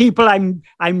 Because these people I'm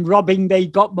robbing, they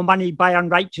got the money by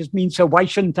unrighteous means, so why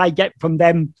shouldn't I get from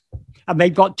them? And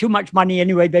they've got too much money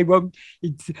anyway, they won't.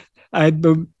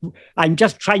 I'm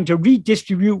just trying to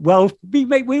redistribute wealth. We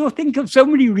will think of so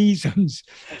many reasons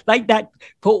like that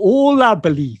for all our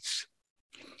beliefs.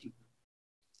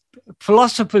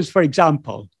 Philosophers, for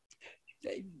example,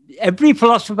 every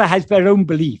philosopher has their own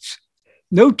beliefs.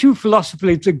 No two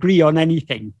philosophers agree on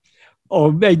anything,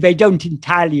 or they don't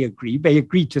entirely agree. They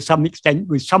agree to some extent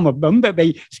with some of them, but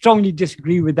they strongly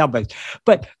disagree with others.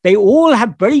 But they all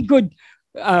have very good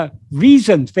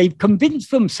reasons. They've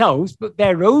convinced themselves that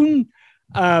their own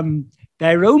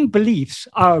beliefs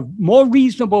are more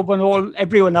reasonable than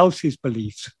everyone else's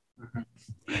beliefs.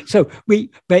 So the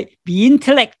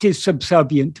intellect is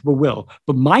subservient to the will.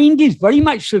 The mind is very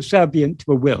much subservient to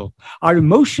the will. Our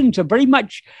emotions are very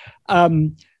much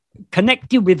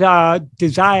connected with our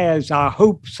desires, our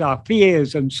hopes, our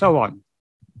fears, and so on.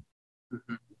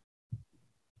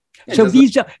 So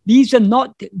these are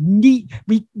not neat.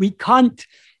 We can't.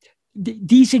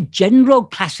 These are general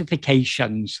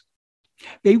classifications.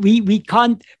 We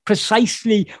can't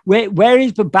precisely, where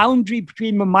is the boundary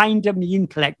between the mind and the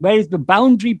intellect? Where is the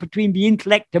boundary between the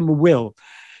intellect and the will?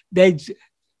 There's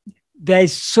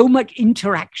so much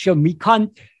interaction. We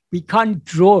can't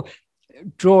draw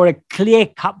a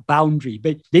clear-cut boundary,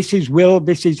 but this is will,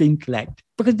 this is intellect,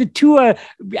 because the two are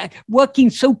working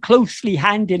so closely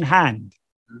hand in hand.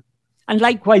 And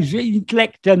likewise,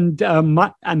 intellect and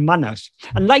manas.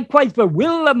 And likewise, the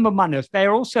will and the manas,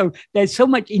 there's so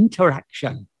much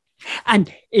interaction.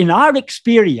 And in our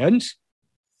experience,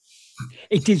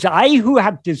 it is I who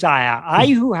have desire, I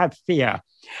who have fear,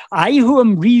 I who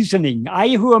am reasoning,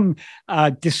 I who am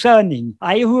discerning,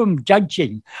 I who am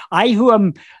judging, I who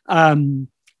am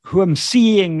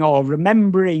seeing or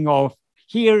remembering or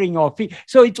hearing or feeling.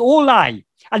 So it's all I.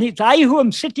 And it's I who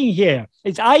am sitting here.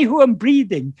 It's I who am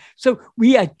breathing. So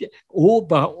we are all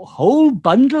the whole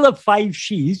bundle of 5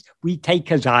 sheaves we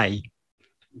take as I.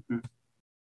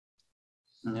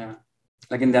 Yeah.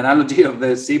 like in the analogy of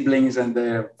the siblings and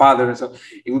the father. So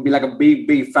it would be like a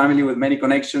big family with many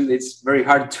connections. It's very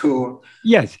hard to.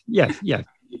 Yes.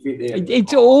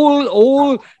 It's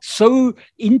all so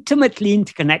intimately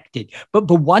interconnected. But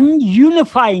the one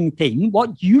unifying thing,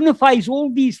 what unifies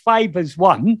all these five as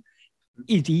one,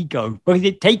 is ego. Because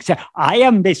it takes I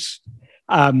am this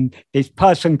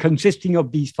person consisting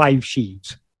of these five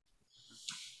sheaves.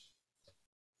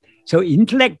 So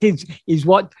intellect is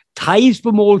what ties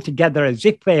them all together as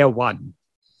if they are one.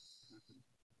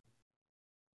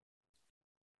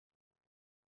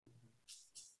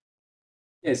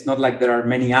 It's not like there are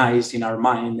many eyes in our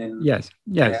mind. And yes,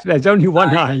 there's only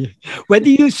one eye. Whether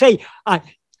you say, I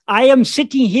am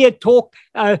sitting here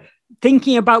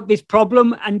thinking about this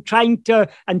problem and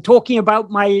talking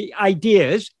about my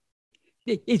ideas,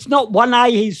 it's not one eye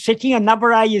is sitting,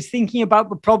 another eye is thinking about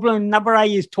the problem, another eye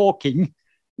is talking.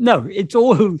 No, it's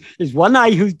one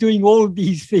eye who's doing all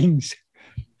these things.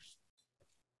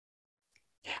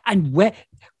 And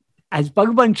as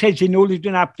Bhagavan says in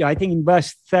Uḷḷadu Nāṛpadu, I think in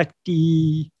verse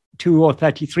 32 or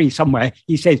 33 somewhere,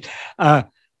 he says,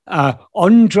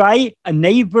 Ondrai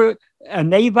aneva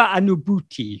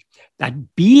anubhuti,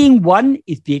 that being one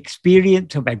is the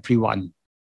experience of everyone.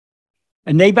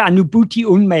 Aneva anubhuti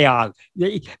unmayal,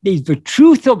 is the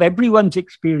truth of everyone's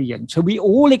experience. So we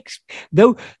all,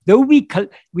 though we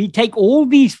take all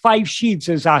these five sheaves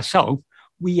as ourselves,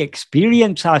 we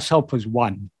experience ourselves as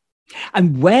one.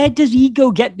 And where does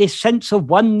ego get this sense of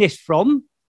oneness from?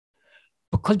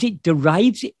 Because it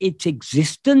derives its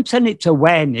existence and its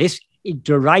awareness, it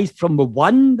derives from the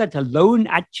one that alone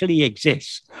actually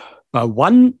exists. The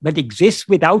one that exists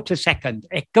without a second.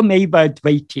 Ekameva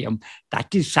advaitiyam.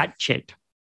 That is Satchit.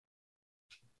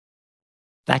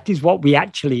 That is what we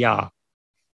actually are.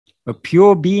 A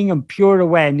pure being and pure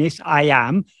awareness, I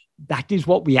am. That is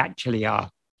what we actually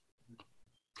are.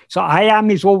 So I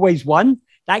am is always one.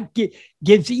 That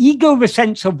gives ego the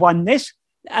sense of oneness,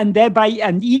 and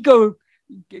ego,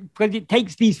 because it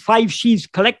takes these five sheaves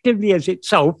collectively as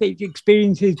itself, it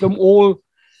experiences them all.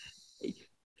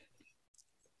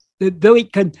 Though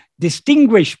it can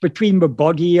distinguish between the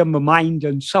body and the mind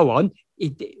and so on,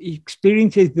 it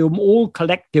experiences them all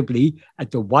collectively as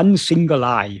the one single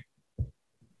I.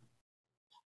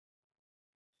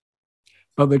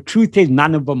 But the truth is,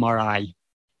 none of them are I.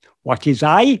 What is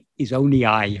I is only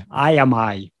I. I am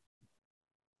I.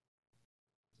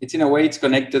 It's in a way, it's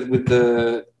connected with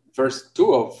the verse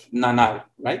 2 of Nanar,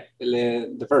 right?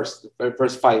 The verse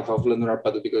 5 of Uḷḷadu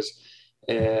Nāṛpadu, because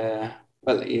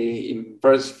in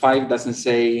verse 5 doesn't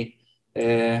say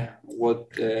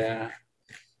what.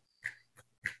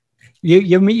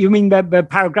 You mean the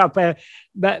paragraph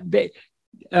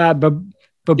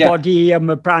the body and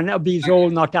the prana, these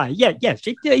all not I. Yes,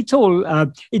 it's all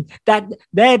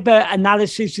the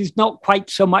analysis is not quite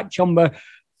so much on the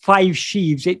five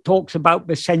sheaves. It talks about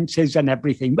the senses and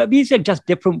everything, but these are just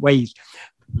different ways.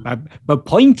 The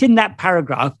point in that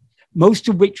paragraph, most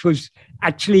of which was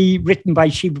actually written by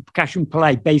Shiva Prakashan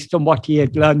Pillai based on what he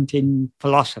had learned in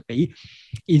philosophy,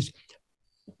 is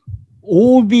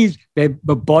all these, the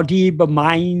body, the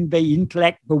mind, the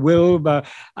intellect, the will, the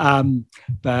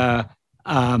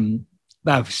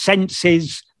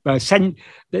senses,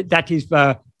 that is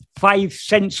the five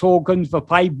sense organs, the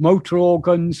five motor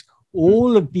organs,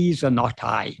 all of these are not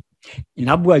I. In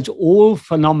other words, all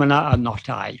phenomena are not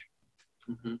I.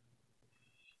 Mm-hmm.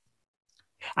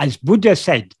 As Buddha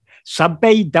said,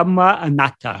 sabbe dhamma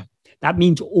anatta. That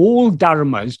means all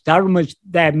dharmas. Dharmas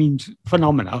there means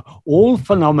phenomena. All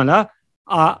phenomena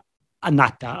are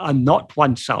anatta, are not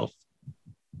oneself.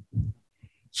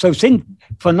 So since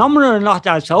phenomena are not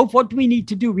ourselves, what do we need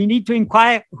to do? We need to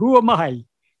inquire, who am I?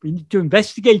 We need to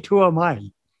investigate, who am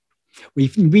I?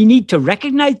 We need to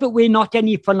recognize that we're not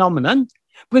any phenomenon,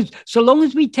 because so long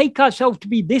as we take ourselves to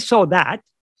be this or that,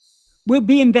 we'll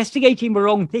be investigating the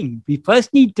wrong thing. We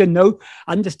first need to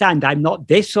understand I'm not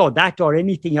this or that or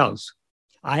anything else.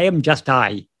 I am just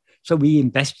I. So we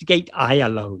investigate I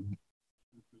alone.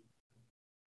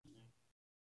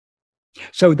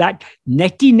 So that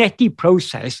neti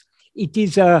process, it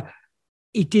is an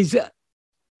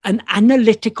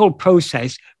analytical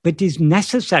process, but is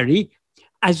necessary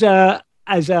it's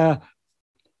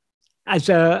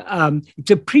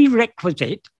a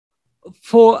prerequisite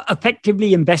for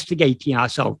effectively investigating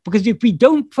ourselves. Because if we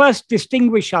don't first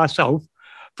distinguish ourselves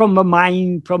from the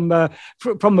mind, from the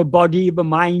body, the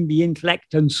mind, the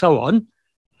intellect, and so on,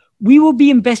 we will be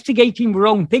investigating the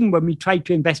wrong thing when we try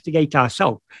to investigate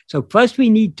ourselves. So first we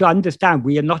need to understand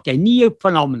we are not any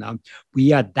phenomena.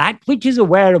 We are that which is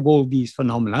aware of all these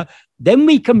phenomena. Then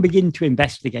we can begin to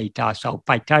investigate ourselves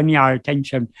by turning our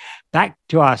attention back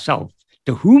to ourselves,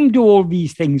 To whom do all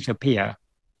these things appear?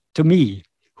 To me.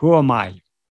 Who am I?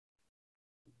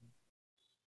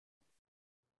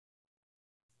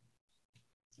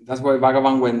 That's why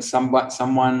Bhagavan, when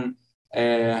someone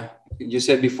you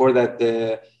said before that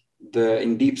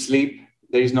in deep sleep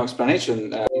there is no explanation.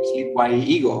 Deep sleep, why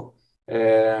ego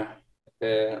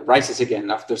rises again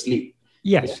after sleep.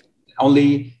 Yes.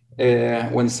 Only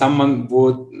when someone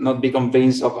would not be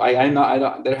convinced of I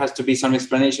know there has to be some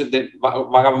explanation. That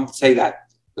Bhagavan would say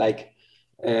that, like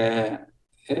there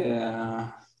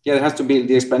has to be,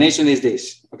 the explanation is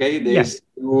this. Okay, Yes.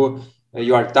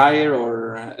 You are tired,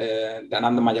 or the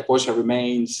Ananda Maya Kosha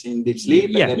remains in deep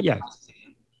sleep.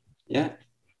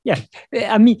 Yes.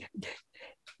 I mean,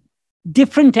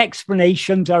 different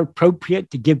explanations are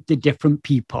appropriate to give to different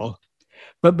people.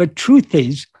 But the truth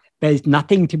is, there's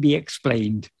nothing to be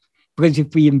explained. Because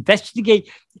if we investigate,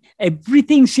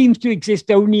 everything seems to exist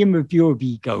only in the view of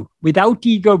ego. Without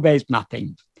ego, there's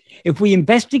nothing. If we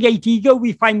investigate ego,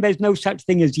 we find there's no such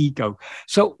thing as ego.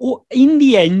 So in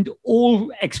the end,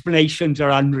 all explanations are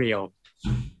unreal.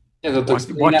 Yeah,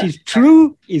 what is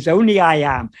true is only I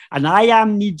am. And I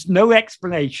am needs no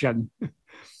explanation.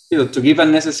 To give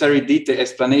unnecessary detailed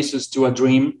explanations to a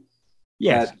dream.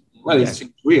 Yes. It's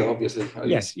real, obviously.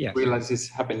 Yes. Realize it's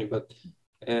happening, but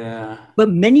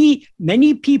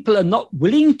many people are not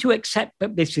willing to accept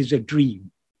that this is a dream.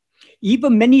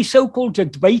 Even many so-called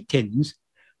Advaitins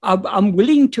are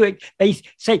unwilling to. They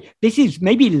say this is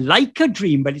maybe like a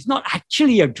dream, but it's not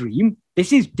actually a dream.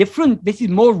 This is different. This is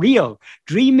more real.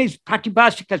 Dream is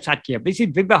pratibhashika satya. This is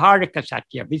vivaharika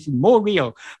satya. This is more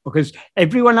real because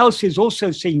everyone else is also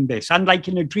seeing this, unlike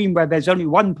in a dream where there's only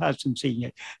one person seeing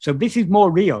it. So this is more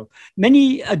real.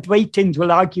 Many Advaitins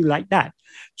will argue like that.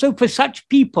 So for such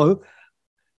people,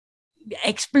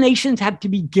 explanations have to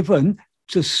be given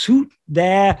to suit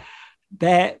their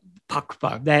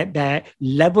pakva, their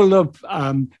level of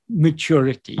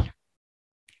maturity.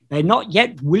 They're not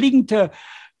yet willing to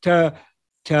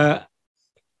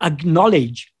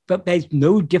acknowledge that there's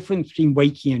no difference between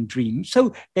waking and dream.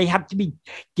 So they have to be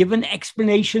given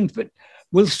explanations that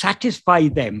will satisfy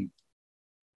them.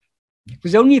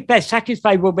 Because only if they're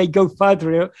satisfied will they go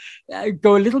further,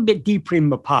 go a little bit deeper in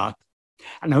the path.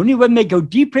 And only when they go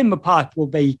deeper in the path will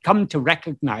they come to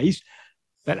recognize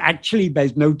that actually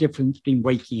there's no difference between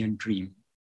waking and dream.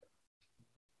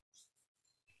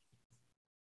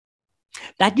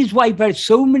 That is why there are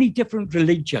so many different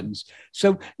religions.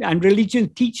 And religions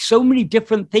teach so many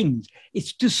different things.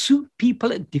 It's to suit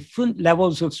people at different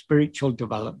levels of spiritual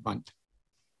development.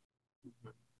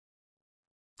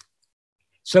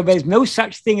 So there's no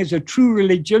such thing as a true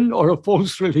religion or a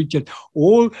false religion.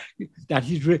 All that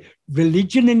is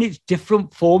religion in its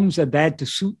different forms are there to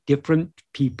suit different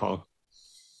people.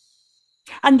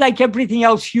 And like everything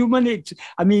else human, it's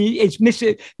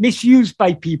misused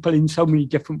by people in so many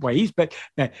different ways. But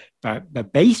the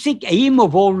basic aim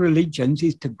of all religions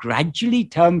is to gradually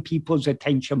turn people's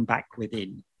attention back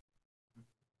within.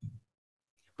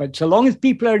 But so long as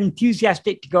people are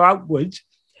enthusiastic to go outwards,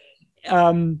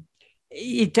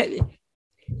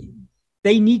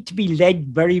 they need to be led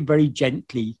very, very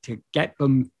gently to get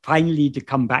them finally to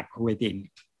come back within.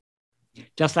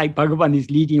 Just like Bhagavan is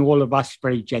leading all of us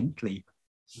very gently.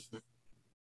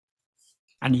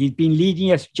 And he's been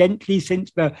leading us gently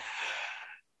since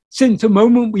the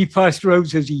moment we first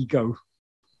rose as ego.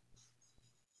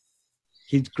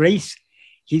 His grace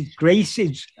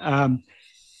is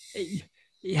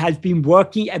it has been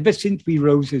working ever since we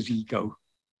rose as ego.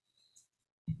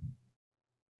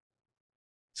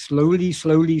 Slowly,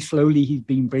 he's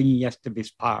been bringing us to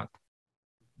this path.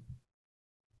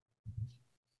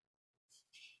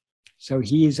 So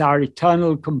he is our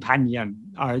eternal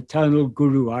companion, our eternal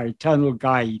guru, our eternal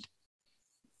guide,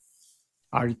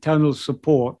 our eternal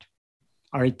support,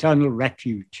 our eternal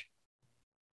refuge.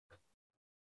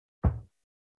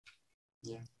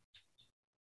 Yeah.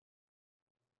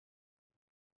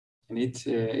 And it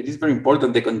is very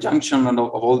important, the conjunction of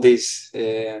all these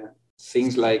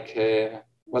things, like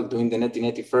doing the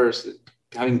neti first,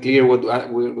 having clear what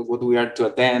we are to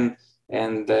attend,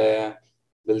 and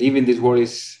believing this world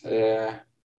is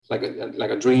like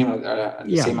a dream,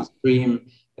 the same as a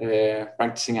dream,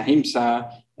 practicing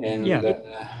ahimsa,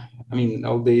 and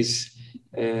all these.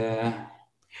 The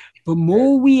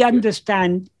more we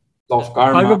understand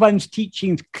Bhagavan's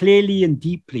teachings clearly and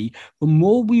deeply, the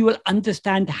more we will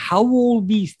understand how all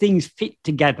these things fit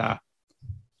together.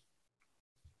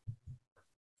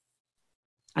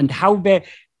 And how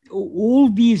all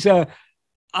these are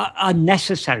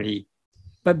necessary,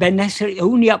 but they're necessary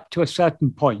only up to a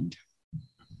certain point.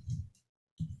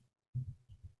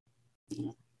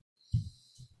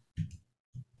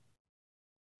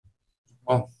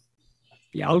 Oh.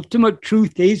 The ultimate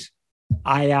truth is,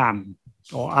 I am,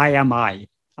 or I am I.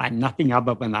 I'm nothing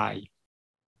other than I.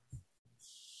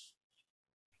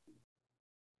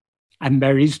 And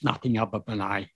there is nothing other than I.